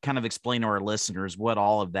let me kind of explain to our listeners what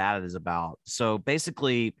all of that is about. So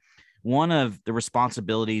basically, one of the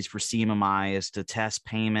responsibilities for CMMI is to test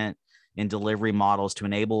payment and delivery models to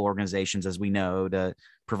enable organizations, as we know, to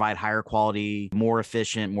provide higher quality, more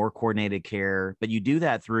efficient, more coordinated care. But you do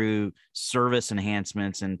that through service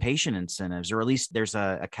enhancements and patient incentives, or at least there's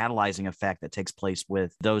a catalyzing effect that takes place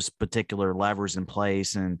with those particular levers in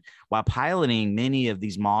place. And while piloting many of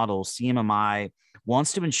these models, CMMI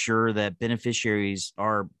wants to ensure that beneficiaries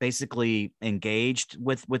are basically engaged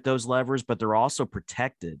with those levers, but they're also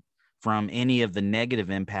protected from any of the negative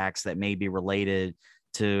impacts that may be related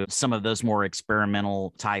to some of those more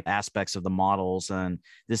experimental type aspects of the models. And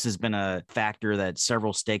this has been a factor that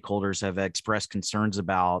several stakeholders have expressed concerns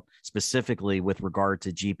about, specifically with regard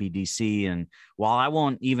to GPDC. And while I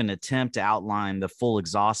won't even attempt to outline the full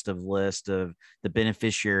exhaustive list of the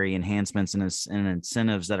beneficiary enhancements and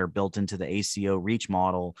incentives that are built into the ACO REACH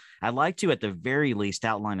model, I'd like to, at the very least,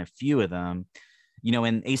 outline a few of them.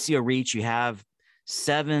 In ACO REACH, you have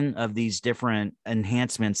 7 of these different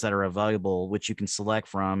enhancements that are available, which you can select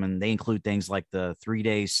from. And they include things like the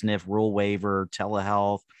 3-day SNF rule waiver,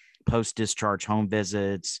 telehealth, post-discharge home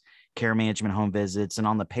visits, care management home visits. And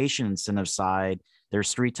on the patient incentive side,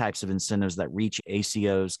 there's 3 types of incentives that REACH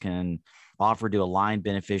ACOs can offer to aligned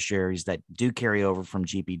beneficiaries that do carry over from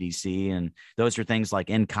GPDC. And those are things like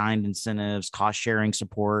in-kind incentives, cost-sharing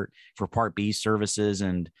support for Part B services,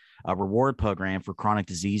 and a reward program for chronic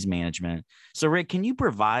disease management. So, Rick, can you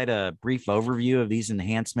provide a brief overview of these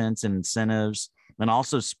enhancements and incentives, and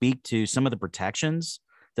also speak to some of the protections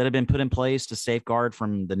that have been put in place to safeguard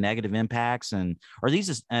from the negative impacts? And are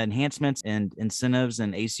these enhancements and incentives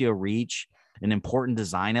in ACO REACH an important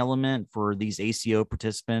design element for these ACO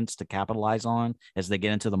participants to capitalize on as they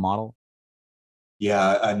get into the model?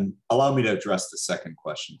 Yeah, and allow me to address the second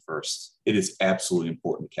question first. It is absolutely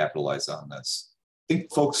important to capitalize on this. I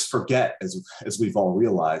think folks forget, as we've all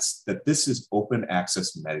realized, that this is open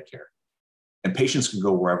access Medicare, and patients can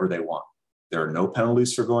go wherever they want. There are no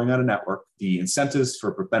penalties for going out of network. The incentives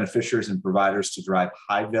for beneficiaries and providers to drive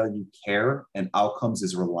high-value care and outcomes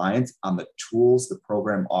is reliant on the tools the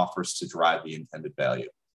program offers to drive the intended value.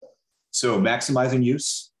 So maximizing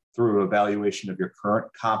use through evaluation of your current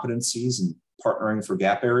competencies and partnering for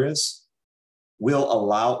gap areas will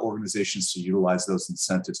allow organizations to utilize those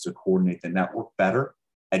incentives to coordinate the network better,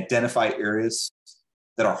 identify areas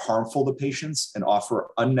that are harmful to patients, and offer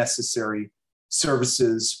unnecessary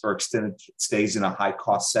services or extended stays in a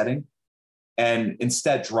high-cost setting, and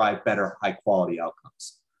instead drive better high-quality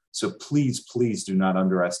outcomes. So please do not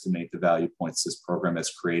underestimate the value points this program has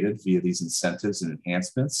created via these incentives and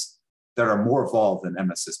enhancements that are more evolved than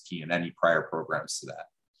MSSP and any prior programs to that.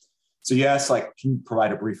 So yes, can you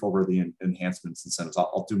provide a brief overview of the enhancements and incentives?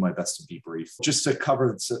 I'll do my best to be brief. Just to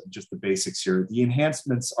cover just the basics here, the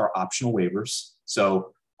enhancements are optional waivers.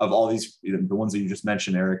 So of all these, the ones that you just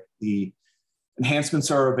mentioned, Eric, the enhancements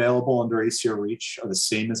are available under ACO REACH are the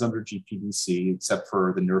same as under GPDC, except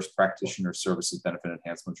for the nurse practitioner services benefit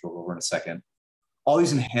enhancement, which we'll go over in a second. All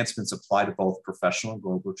these enhancements apply to both professional and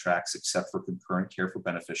global tracks, except for concurrent care for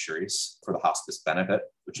beneficiaries for the hospice benefit,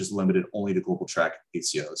 which is limited only to global track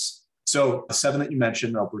ACOs. So the 7 that you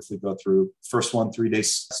mentioned, I'll briefly go through. First one, 3-day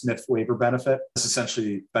SNF waiver benefit. This is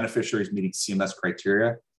essentially beneficiaries meeting CMS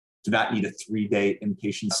criteria do not need a 3-day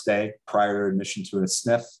inpatient stay prior to admission to a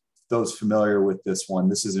SNF. Those familiar with this one,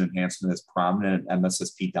 this is an enhancement that's prominent in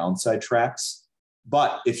MSSP downside tracks.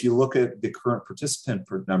 But if you look at the current participant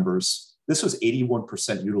numbers, this was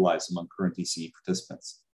 81% utilized among current DCE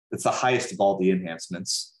participants. It's the highest of all the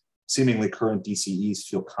enhancements. Seemingly current DCEs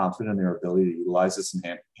feel confident in their ability to utilize this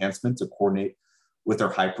enhancement to coordinate with their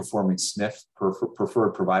high-performing SNF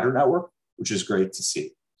preferred provider network, which is great to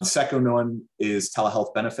see. The second one is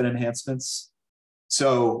telehealth benefit enhancements.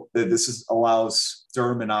 So this allows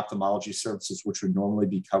derm and ophthalmology services, which would normally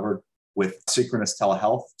be covered with synchronous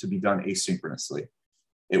telehealth, to be done asynchronously.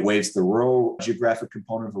 It waives the rural geographic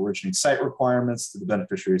component of originating site requirements to the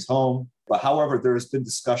beneficiary's home. But however, there has been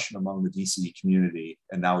discussion among the DCE community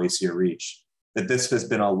and now ACO REACH that this has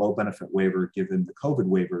been a low benefit waiver given the COVID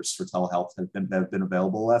waivers for telehealth that have been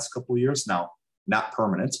available the last couple of years now, not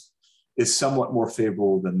permanent, is somewhat more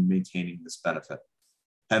favorable than maintaining this benefit.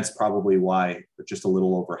 Hence probably why just a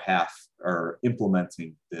little over half are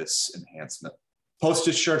implementing this enhancement.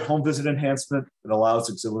 Post-discharge home visit enhancement. It allows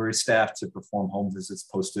auxiliary staff to perform home visits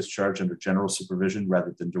post-discharge under general supervision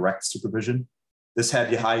rather than direct supervision. This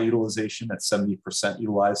had high utilization at 70%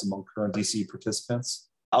 utilized among current DCE participants.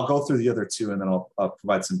 I'll go through the other 2 and then I'll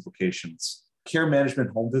provide some implications. Care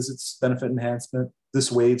management home visits benefit enhancement.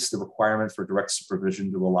 This waives the requirement for direct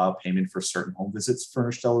supervision to allow payment for certain home visits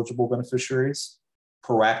furnished eligible beneficiaries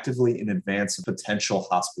proactively in advance of potential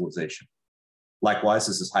hospitalization. Likewise,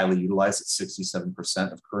 this is highly utilized at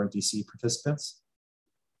 67% of current DCE participants.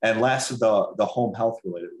 And last of the home health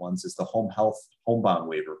related ones is the home health homebound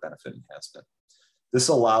waiver benefit enhancement. This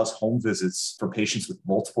allows home visits for patients with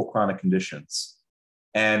multiple chronic conditions.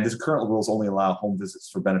 And the current rules only allow home visits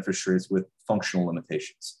for beneficiaries with functional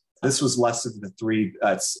limitations. This was less than the 3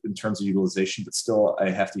 in terms of utilization, but still a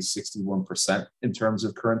hefty 61% in terms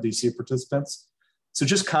of current DCE participants. So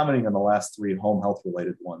just commenting on the last 3 home health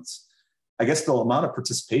related ones, I guess the amount of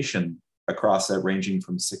participation across that ranging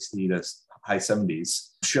from 60 to high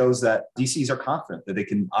 70s shows that DCs are confident that they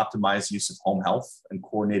can optimize use of home health and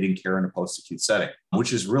coordinating care in a post-acute setting,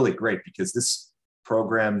 which is really great because this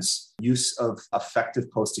program's use of effective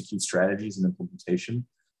post-acute strategies and implementation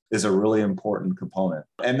is a really important component.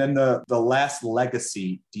 And then the last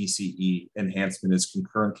legacy DCE enhancement is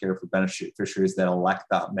concurrent care for beneficiaries that elect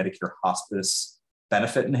the Medicare hospice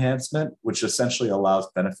benefit enhancement, which essentially allows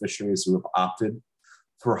beneficiaries who have opted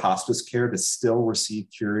for hospice care to still receive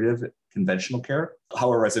curative conventional care.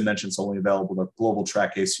 However, as I mentioned, it's only available to global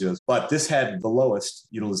track ACOs, but this had the lowest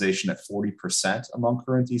utilization at 40% among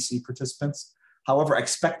current DC participants. However, I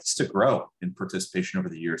expect this to grow in participation over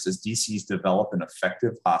the years as DCs develop an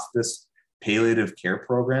effective hospice palliative care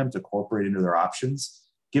program to incorporate into their options.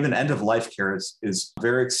 Given end-of-life care is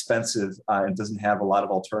very expensive and doesn't have a lot of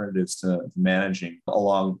alternatives to managing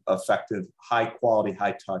along effective, high-quality,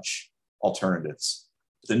 high-touch alternatives.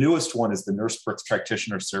 The newest one is the Nurse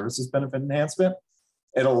Practitioner Services Benefit Enhancement.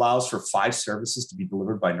 It allows for 5 services to be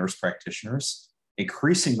delivered by nurse practitioners,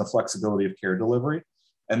 increasing the flexibility of care delivery.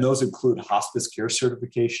 And those include hospice care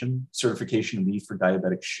certification of need for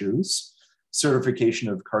diabetic shoes, certification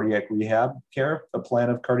of cardiac rehab care, a plan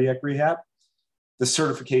of cardiac rehab, the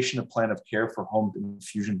certification of plan of care for home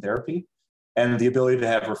infusion therapy, and the ability to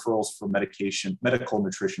have referrals for medical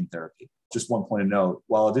nutrition therapy. Just one point of note,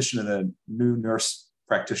 while addition to the new Nurse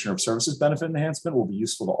Practitioner of Services Benefit Enhancement will be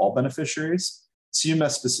useful to all beneficiaries,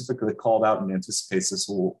 CMS specifically called out and anticipates this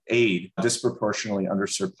will aid disproportionately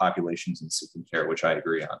underserved populations in seeking care, which I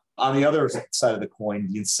agree on. On the other side of the coin,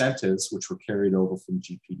 the incentives, which were carried over from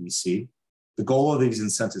GPDC, the goal of these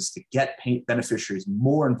incentives is to get beneficiaries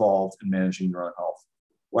more involved in managing their own health.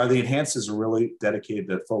 While the enhances are really dedicated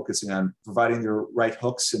to focusing on providing the right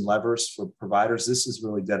hooks and levers for providers, this is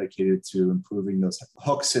really dedicated to improving those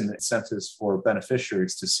hooks and incentives for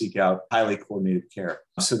beneficiaries to seek out highly coordinated care.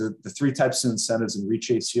 So the 3 types of incentives in REACH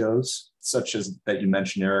ACOs, such as that you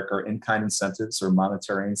mentioned, Eric, are in-kind incentives or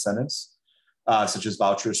monetary incentives, such as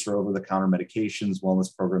vouchers for over-the-counter medications,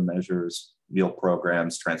 wellness program measures, meal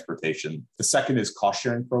programs, transportation. The second is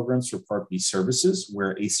cost-sharing programs for Part B services,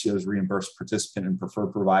 where ACOs reimburse participant and preferred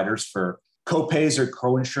providers for co-pays or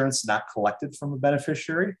co-insurance not collected from a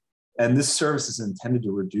beneficiary. And this service is intended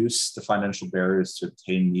to reduce the financial barriers to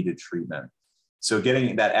obtain needed treatment. So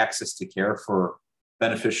getting that access to care for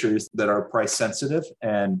beneficiaries that are price sensitive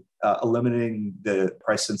and eliminating the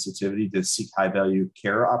price sensitivity to seek high-value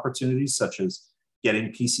care opportunities, such as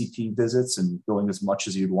getting PCP visits and going as much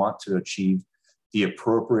as you'd want to achieve the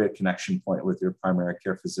appropriate connection point with your primary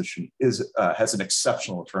care physician has an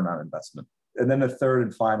exceptional return on investment. And then the third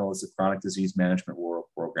and final is the Chronic Disease Management Rural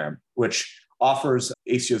Program, which offers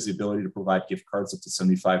ACOs the ability to provide gift cards up to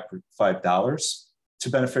 $75 to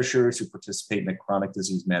beneficiaries who participate in a chronic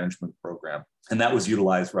disease management program. And that was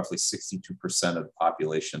utilized roughly 62% of the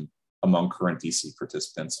population among current DC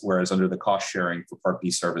participants, whereas under the cost sharing for Part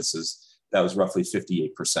B services, that was roughly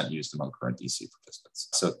 58% used among current DC participants.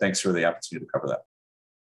 So thanks for the opportunity to cover that.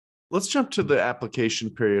 Let's jump to the application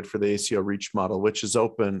period for the ACO REACH model, which is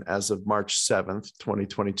open as of March 7th,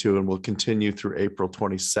 2022, and will continue through April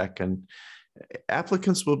 22nd.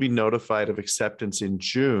 Applicants will be notified of acceptance in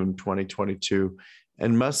June 2022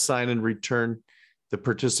 and must sign and return the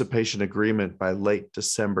participation agreement by late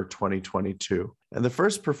December 2022. And the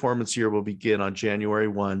first performance year will begin on January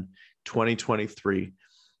 1, 2023,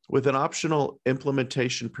 with an optional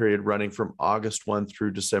implementation period running from August 1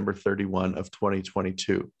 through December 31 of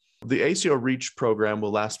 2022. The ACO REACH program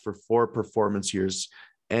will last for 4 performance years,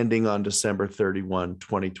 ending on December 31,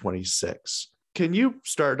 2026. Can you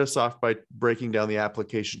start us off by breaking down the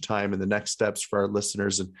application time and the next steps for our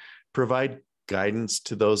listeners and provide guidance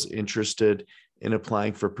to those interested in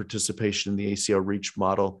applying for participation in the ACO REACH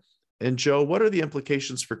model? And Joe, what are the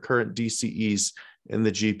implications for current DCEs in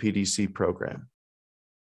the GPDC program?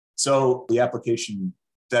 So the application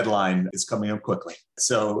deadline is coming up quickly.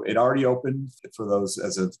 So it already opened for those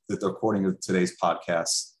as of the recording of today's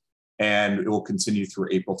podcast, and it will continue through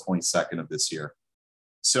April 22nd of this year.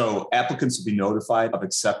 So applicants will be notified of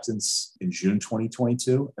acceptance in June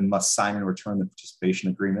 2022 and must sign and return the participation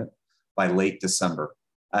agreement by late December.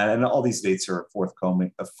 And all these dates are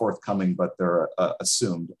forthcoming, but they're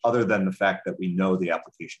assumed, other than the fact that we know the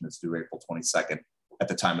application is due April 22nd at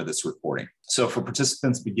the time of this recording. So for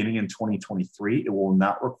participants beginning in 2023, it will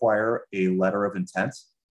not require a letter of intent.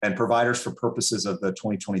 And providers, for purposes of the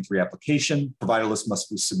 2023 application, provider list must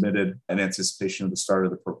be submitted in anticipation of the start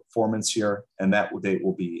of the performance year, and that date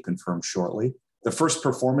will be confirmed shortly. The first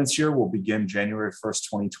performance year will begin January 1st,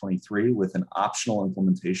 2023, with an optional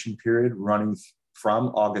implementation period running from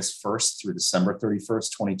August 1st through December 31st,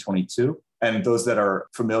 2022. And those that are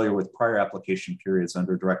familiar with prior application periods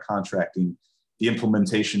under direct contracting, the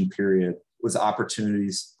implementation period was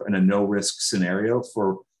opportunities in a no-risk scenario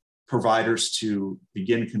for providers to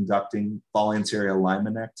begin conducting voluntary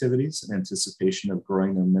alignment activities in anticipation of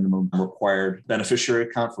growing their minimum required beneficiary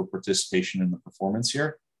account for participation in the performance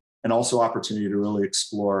year, and also opportunity to really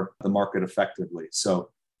explore the market effectively. So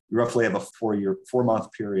You roughly have a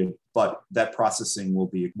 4-month period, but that processing will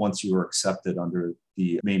be once you are accepted under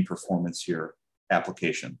the main performance year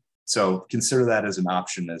application. So consider that as an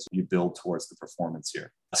option as you build towards the performance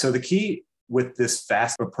year. So the key with this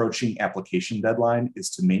fast approaching application deadline is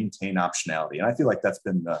to maintain optionality. And I feel like that's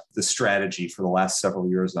been the strategy for the last several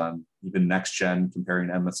years on even next gen comparing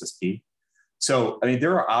MSSP. So, I mean,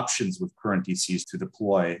 there are options with current DCs to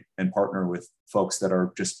deploy and partner with folks that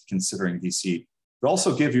are just considering DC, but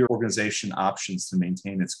also give your organization options to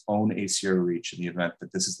maintain its own ACO reach in the event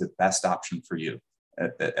that this is the best option for you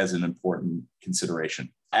as an important consideration.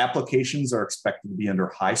 Applications are expected to be under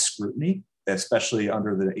high scrutiny, especially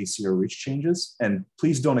under the ACO reach changes. And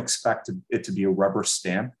please don't expect it to be a rubber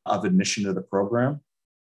stamp of admission to the program.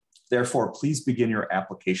 Therefore, please begin your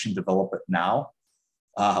application development now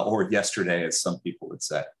or yesterday, as some people would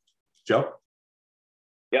say. Joe?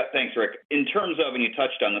 Yeah, thanks, Rick. In terms of, and you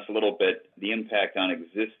touched on this a little bit, the impact on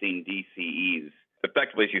existing DCEs,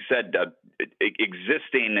 effectively, as you said,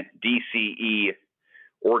 existing DCE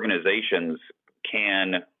organizations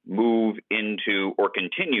can move into or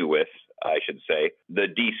continue with, I should say, the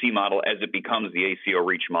DC model as it becomes the ACO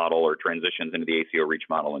reach model or transitions into the ACO reach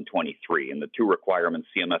model in 23. And the two requirements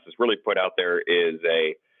CMS has really put out there is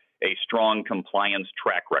a strong compliance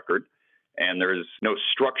track record. And there's no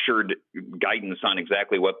structured guidance on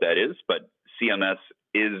exactly what that is, but CMS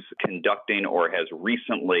is conducting or has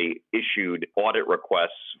recently issued audit requests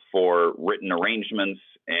for written arrangements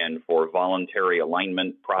and for voluntary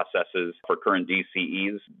alignment processes for current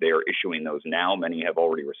DCEs. They're issuing those now. Many have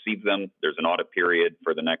already received them. There's an audit period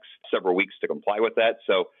for the next several weeks to comply with that.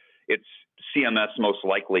 So it's CMS most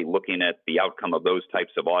likely looking at the outcome of those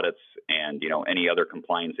types of audits and, any other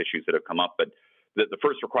compliance issues that have come up. But the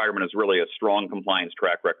first requirement is really a strong compliance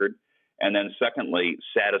track record. And then secondly,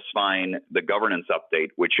 satisfying the governance update,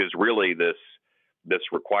 which is really this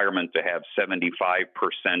requirement to have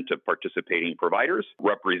 75% of participating providers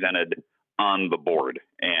represented on the board,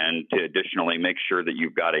 and to additionally make sure that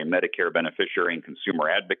you've got a Medicare beneficiary and consumer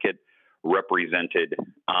advocate represented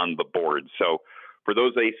on the board. So for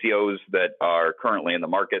those ACOs that are currently in the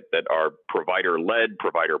market that are provider-led,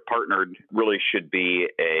 provider-partnered, really should be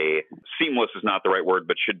seamless is not the right word,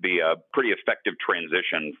 but should be a pretty effective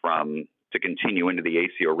transition to continue into the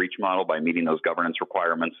ACO reach model by meeting those governance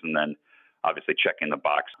requirements and then obviously checking the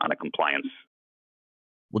box on a compliance.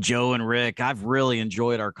 Well, Joe and Rick, I've really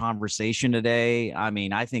enjoyed our conversation today. I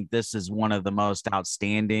mean, I think this is one of the most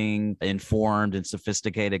outstanding, informed, and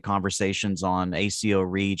sophisticated conversations on ACO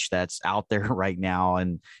reach that's out there right now.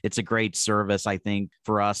 And it's a great service, I think,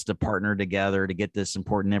 for us to partner together to get this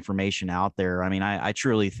important information out there. I mean, I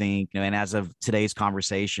truly think, and as of today's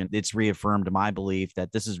conversation, it's reaffirmed my belief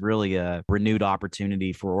that this is really a renewed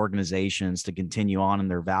opportunity for organizations to continue on in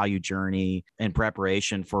their value journey in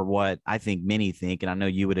preparation for what I think many think, and I know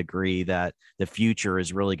you would agree, that the future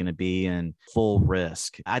is really going to be in full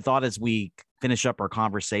risk. I thought as we finish up our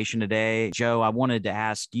conversation today, Joe, I wanted to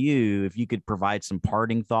ask you if you could provide some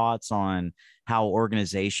parting thoughts on how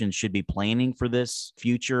organizations should be planning for this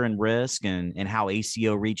future and risk, and how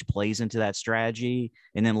ACO reach plays into that strategy.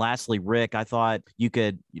 And then lastly, Rick, I thought you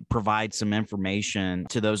could provide some information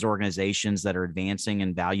to those organizations that are advancing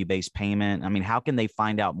in value-based payment. I mean, how can they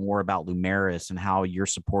find out more about Lumeris and how you're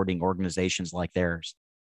supporting organizations like theirs?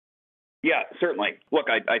 Yeah, certainly. Look,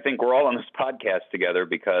 I think we're all on this podcast together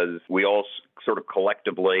because we all sort of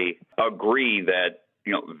collectively agree that,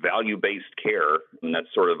 value-based care, and that's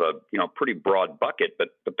sort of a, pretty broad bucket, but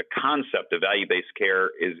the concept of value-based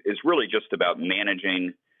care is really just about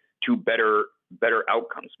managing to better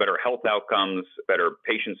outcomes, better health outcomes, better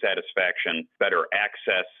patient satisfaction, better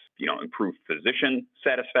access, improved physician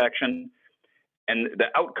satisfaction. And the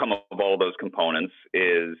outcome of all those components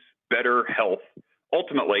is better health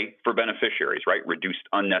ultimately for beneficiaries, right? Reduced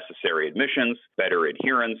unnecessary admissions, better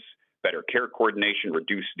adherence, better care coordination,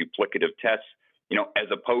 reduced duplicative tests, as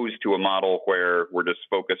opposed to a model where we're just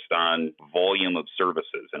focused on volume of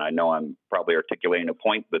services. And I know I'm probably articulating a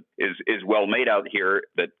point that is well made out here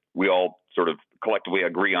that we all sort of collectively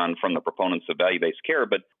agree on from the proponents of value-based care.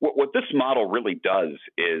 But what this model really does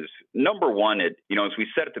is, number one, as we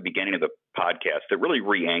said at the beginning of the podcast, it really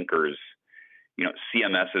re-anchors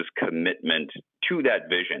CMS's commitment to that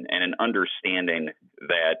vision and an understanding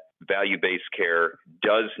that value-based care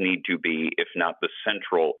does need to be, if not the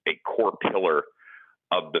central, a core pillar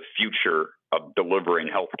of the future of delivering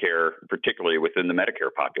healthcare, particularly within the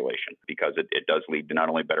Medicare population, because it does lead to not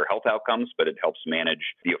only better health outcomes, but it helps manage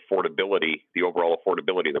the affordability, the overall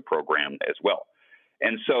affordability of the program as well.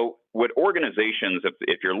 And so what organizations,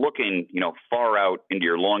 if you're looking, far out into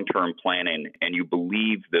your long-term planning and you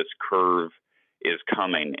believe this curve is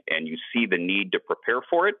coming, and you see the need to prepare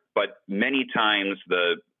for it. But many times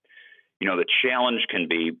the challenge can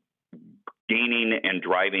be gaining and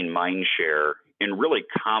driving mind share in really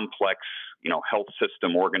complex, health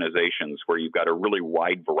system organizations where you've got a really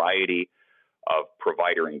wide variety of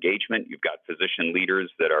provider engagement. You've got physician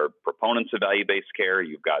leaders that are proponents of value-based care.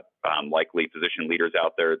 You've got likely physician leaders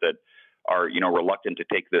out there that are, reluctant to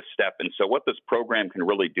take this step. And so what this program can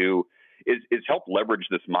really do is help leverage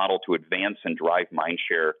this model to advance and drive mind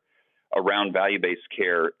share around value-based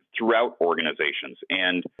care throughout organizations.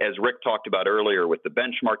 And as Rick talked about earlier with the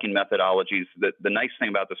benchmarking methodologies, the nice thing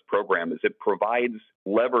about this program is it provides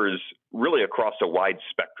levers really across a wide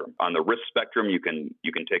spectrum. On the risk spectrum, you can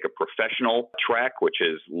take a professional track, which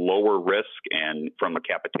is lower risk, and from a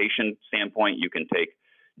capitation standpoint, you can take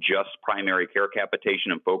just primary care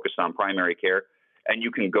capitation and focus on primary care. And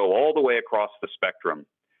you can go all the way across the spectrum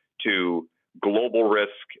to global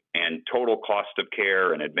risk and total cost of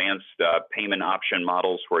care and advanced payment option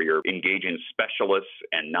models where you're engaging specialists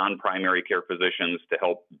and non-primary care physicians to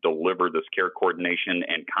help deliver this care coordination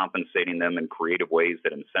and compensating them in creative ways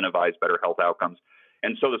that incentivize better health outcomes.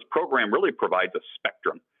 And so this program really provides a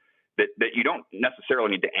spectrum that you don't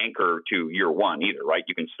necessarily need to anchor to year one either, right?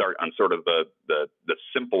 You can start on sort of the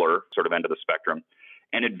simpler sort of end of the spectrum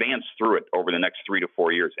and advance through it over the next 3 to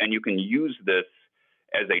 4 years. And you can use this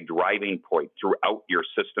as a driving point throughout your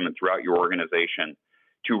system and throughout your organization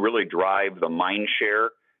to really drive the mind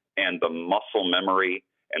share and the muscle memory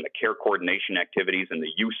and the care coordination activities and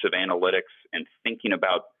the use of analytics and thinking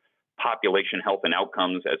about population health and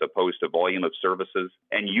outcomes as opposed to volume of services,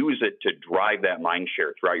 and use it to drive that mind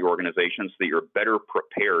share throughout your organization so that you're better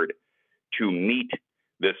prepared to meet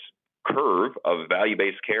this curve of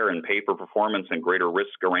value-based care and pay for performance and greater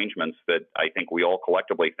risk arrangements that I think we all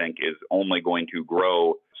collectively think is only going to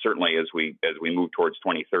grow, certainly as we move towards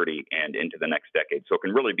 2030 and into the next decade. So it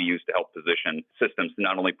can really be used to help position systems to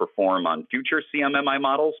not only perform on future CMMI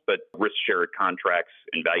models, but risk-shared contracts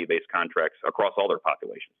and value-based contracts across all their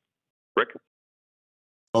populations. Rick?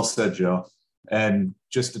 Well said, Joe. And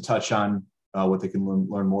just to touch on what they can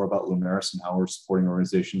learn more about Lumeris and how we're supporting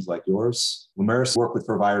organizations like yours. Lumeris work with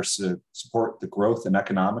providers to support the growth and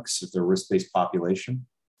economics of their risk-based population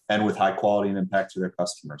and with high quality and impact to their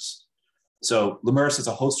customers. So Lumeris is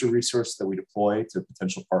a host of resources that we deploy to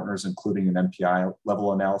potential partners, including an MPI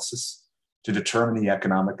level analysis to determine the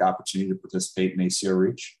economic opportunity to participate in ACO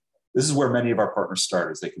REACH. This is where many of our partners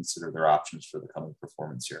start as they consider their options for the coming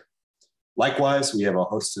performance year. Likewise, we have a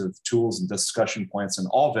host of tools and discussion points in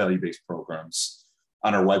all value-based programs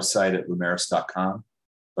on our website at lumeris.com.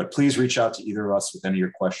 But please reach out to either of us with any of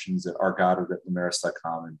your questions at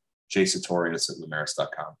rgoddard@lumeris.com and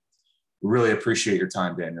Satorius@lumeris.com. We really appreciate your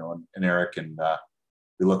time, Daniel and Eric, and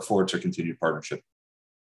we look forward to a continued partnership.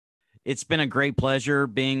 It's been a great pleasure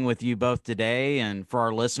being with you both today. And for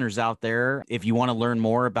our listeners out there, if you want to learn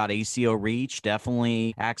more about ACO REACH,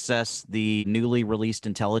 definitely access the newly released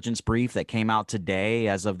intelligence brief that came out today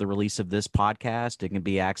as of the release of this podcast. It can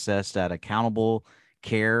be accessed at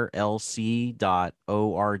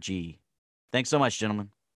accountablecarelc.org. Thanks so much, gentlemen.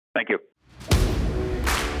 Thank you.